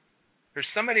 there's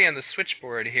somebody on the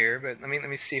switchboard here, but let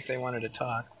me see if they wanted to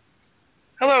talk.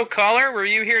 Hello, caller. Were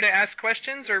you here to ask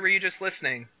questions, or were you just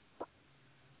listening?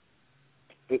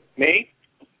 Me?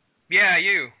 Yeah,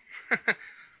 you.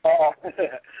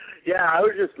 Yeah, I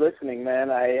was just listening, man.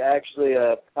 I actually,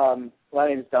 my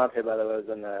name's Dante, by the way. I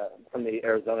was from the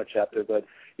Arizona chapter, but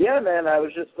yeah, man, I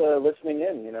was just listening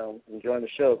in, enjoying the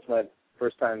show. It's my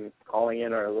first time calling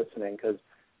in or listening because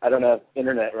I don't have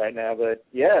internet right now, but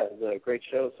yeah, it was a great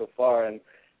show so far, and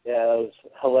yeah, it was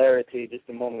hilarity just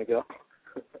a moment ago.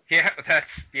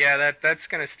 That's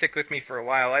gonna stick with me for a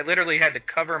while. I literally had to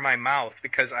cover my mouth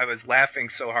because I was laughing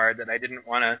so hard that I didn't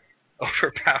want to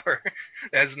overpower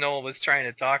as Noel was trying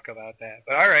to talk about that.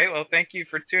 But all right, well, thank you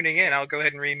for tuning in. I'll go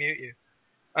ahead and remute you.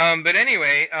 But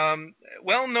anyway,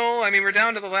 well, Noel, we're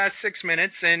down to the last 6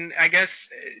 minutes, and I guess,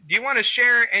 do you want to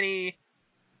share any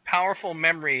powerful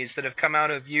memories that have come out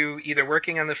of you either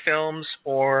working on the films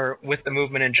or with the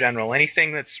movement in general?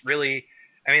 Anything that's really,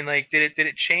 did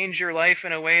it change your life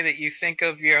in a way that you think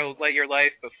of your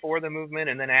life before the movement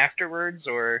and then afterwards,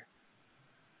 or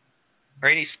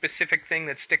any specific thing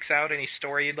that sticks out, any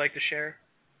story you'd like to share?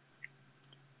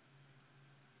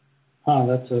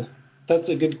 That's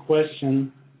a good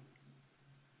question.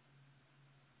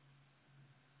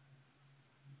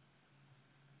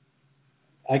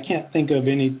 I can't think of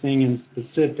anything in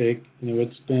specific.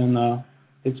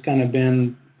 It's kind of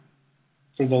been,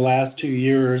 for the last 2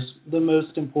 years, the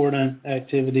most important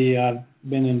activity I've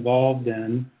been involved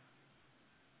in.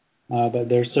 But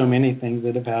there's so many things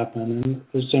that have happened, and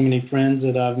there's so many friends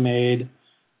that I've made,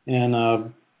 and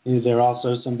there are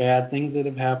also some bad things that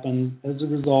have happened as a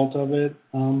result of it.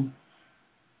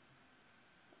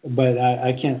 But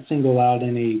I can't single out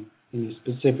any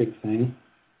specific thing.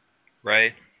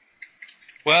 Right.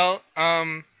 Well,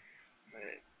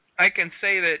 I can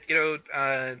say that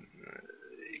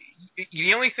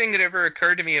the only thing that ever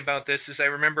occurred to me about this is I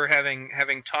remember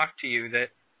having talked to you that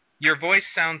your voice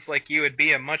sounds like you would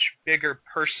be a much bigger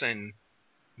person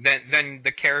than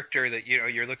the character that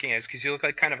you're looking at, because you look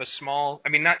like kind of a small, I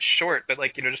mean, not short, but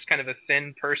like just kind of a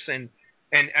thin person.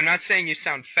 And I'm not saying you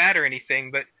sound fat or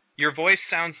anything, but your voice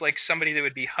sounds like somebody that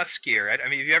would be huskier. I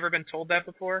mean, have you ever been told that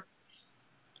before?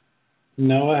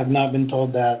 No, I have not been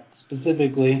told that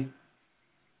specifically.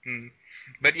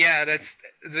 But yeah, that's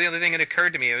the other thing that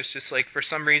occurred to me. It was just like, for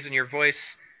some reason your voice.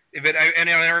 But I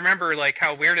remember like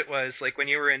how weird it was, like when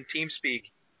you were in TeamSpeak,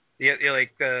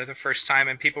 like the first time,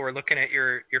 and people were looking at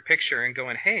your picture and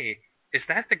going, "Hey, is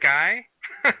that the guy?"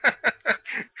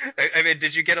 I mean,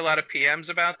 did you get a lot of PMs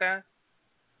about that?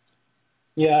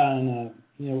 Yeah, and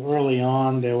early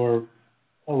on there were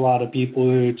a lot of people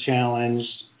who challenged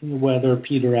whether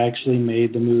Peter actually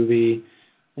made the movie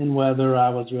and whether I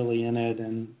was really in it,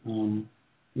 and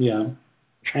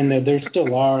and there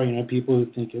still are people who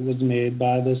think it was made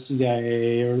by the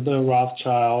CIA or the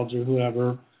Rothschilds or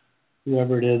whoever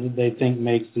it is that they think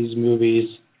makes these movies.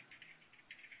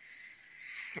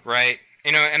 Right.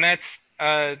 And that's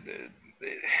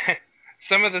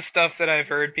some of the stuff that I've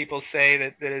heard people say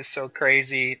that is so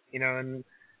crazy, and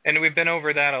we've been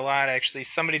over that a lot, actually.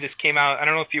 Somebody just came out, I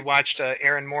don't know if you watched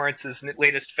Aaron Moritz's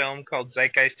latest film called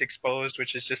Zeitgeist Exposed,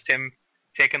 which is just him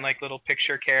taking like little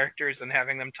picture characters and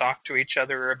having them talk to each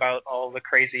other about all the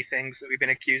crazy things that we've been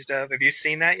accused of. Have you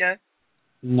seen that yet?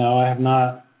 No, I have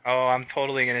not. Oh, I'm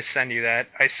totally going to send you that.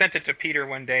 I sent it to Peter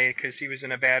one day because he was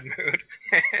in a bad mood.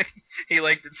 He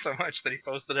liked it so much that he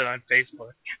posted it on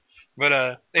Facebook. But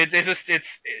it's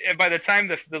by the time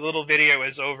the little video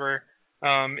is over,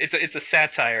 it's a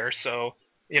satire. So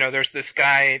there's this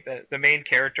guy, the main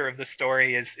character of the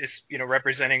story is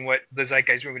representing what the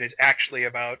Zeitgeist movement is actually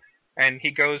about, and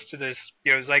he goes to this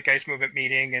Zeitgeist movement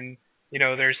meeting, and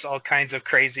there's all kinds of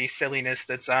crazy silliness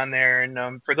that's on there.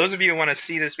 And for those of you who want to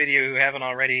see this video who haven't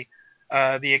already,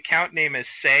 the account name is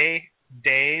Say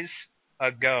Days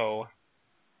Ago.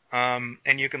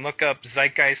 And you can look up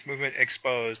Zeitgeist Movement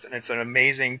Exposed, and it's an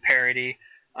amazing parody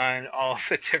on all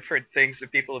the different things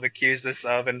that people have accused us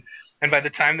of. And by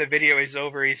the time the video is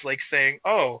over, he's like saying,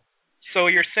 "Oh, so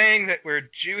you're saying that we're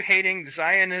Jew-hating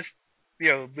Zionist,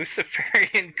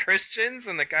 Luciferian Christians?"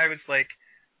 And the guy was like,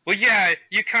 "Well, yeah,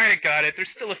 you kind of got it.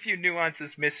 There's still a few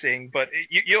nuances missing, but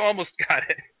you almost got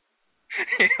it."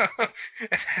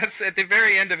 At the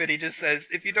very end of it, he just says,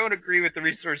 "If you don't agree with the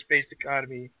resource-based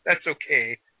economy, that's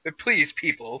okay. But please,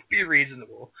 people, be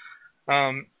reasonable."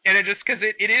 And it just, because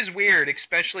it is weird,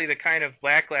 especially the kind of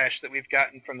backlash that we've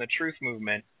gotten from the truth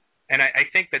movement. And I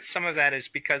think that some of that is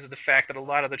because of the fact that a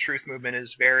lot of the truth movement is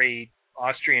very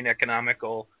Austrian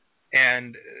economical,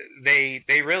 and they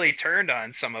really turned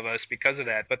on some of us because of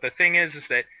that. But the thing is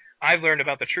that I've learned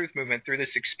about the truth movement through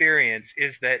this experience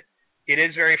is that it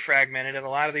is very fragmented, and a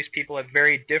lot of these people have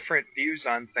very different views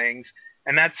on things,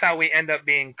 and that's how we end up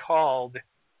being called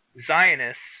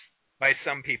Zionists by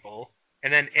some people,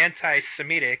 and then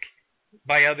anti-Semitic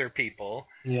by other people.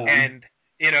 Yeah. And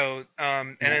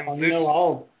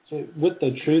with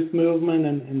the truth movement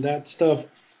and that stuff,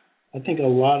 I think a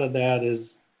lot of that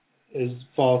is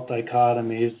false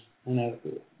dichotomies. And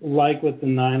like with the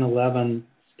 9/11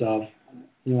 stuff,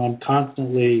 I'm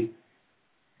constantly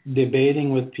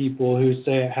debating with people who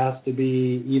say it has to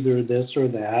be either this or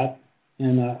that,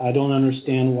 and I don't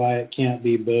understand why it can't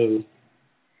be both.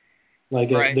 Like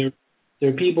right. There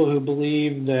are people who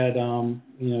believe that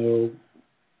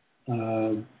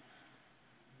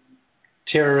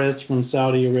terrorists from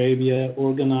Saudi Arabia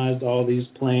organized all these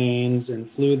planes and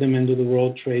flew them into the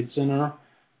World Trade Center,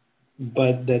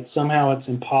 but that somehow it's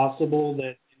impossible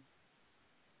that.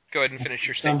 Go ahead and finish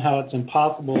your statement. Somehow it's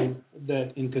impossible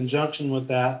that in conjunction with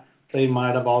that, they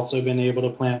might have also been able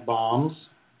to plant bombs.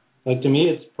 Like, to me,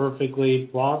 it's perfectly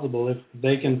plausible. If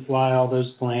they can fly all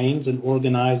those planes and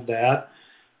organize that,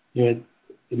 it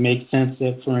makes sense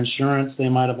that for insurance, they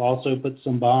might have also put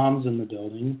some bombs in the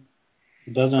building.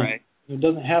 It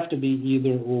doesn't have to be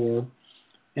either or.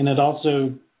 And it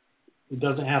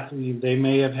doesn't have to be, they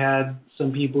may have had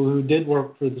some people who did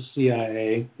work for the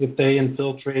CIA, if they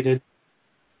infiltrated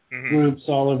groups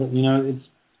all over,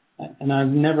 and I've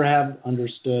never have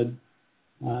understood,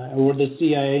 or the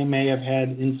CIA may have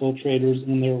had infiltrators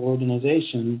in their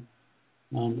organization,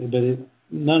 but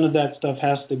none of that stuff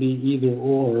has to be either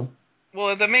or.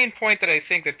 Well, the main point that I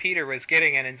think that Peter was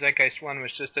getting at in Zeitgeist 1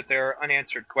 was just that there are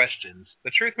unanswered questions.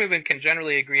 The truth movement can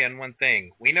generally agree on one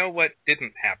thing. We know what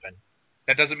didn't happen.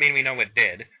 That doesn't mean we know what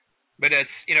did. But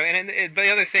it's, but the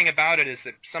other thing about it is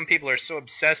that some people are so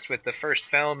obsessed with the first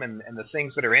film and the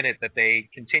things that are in it that they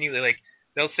continually,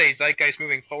 they'll say Zeitgeist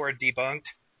Moving Forward debunked,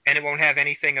 and it won't have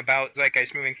anything about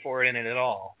Zeitgeist Moving Forward in it at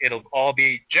all. It'll all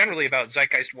be generally about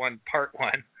Zeitgeist 1 Part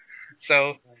 1.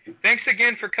 So thanks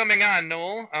again for coming on,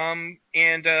 Noel.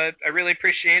 And I really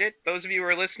appreciate it. Those of you who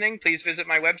are listening, please visit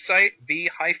my website,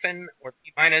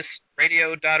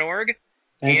 v-radio.org.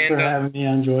 Thanks for having me.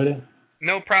 I enjoyed it.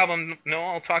 No problem,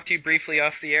 Noel. I'll talk to you briefly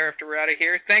off the air after we're out of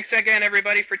here. Thanks again,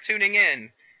 everybody, for tuning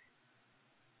in.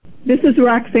 This is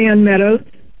Roxanne Meadows.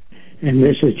 And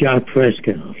this is Jock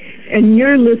Fresco. And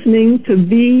you're listening to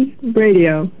V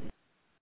Radio.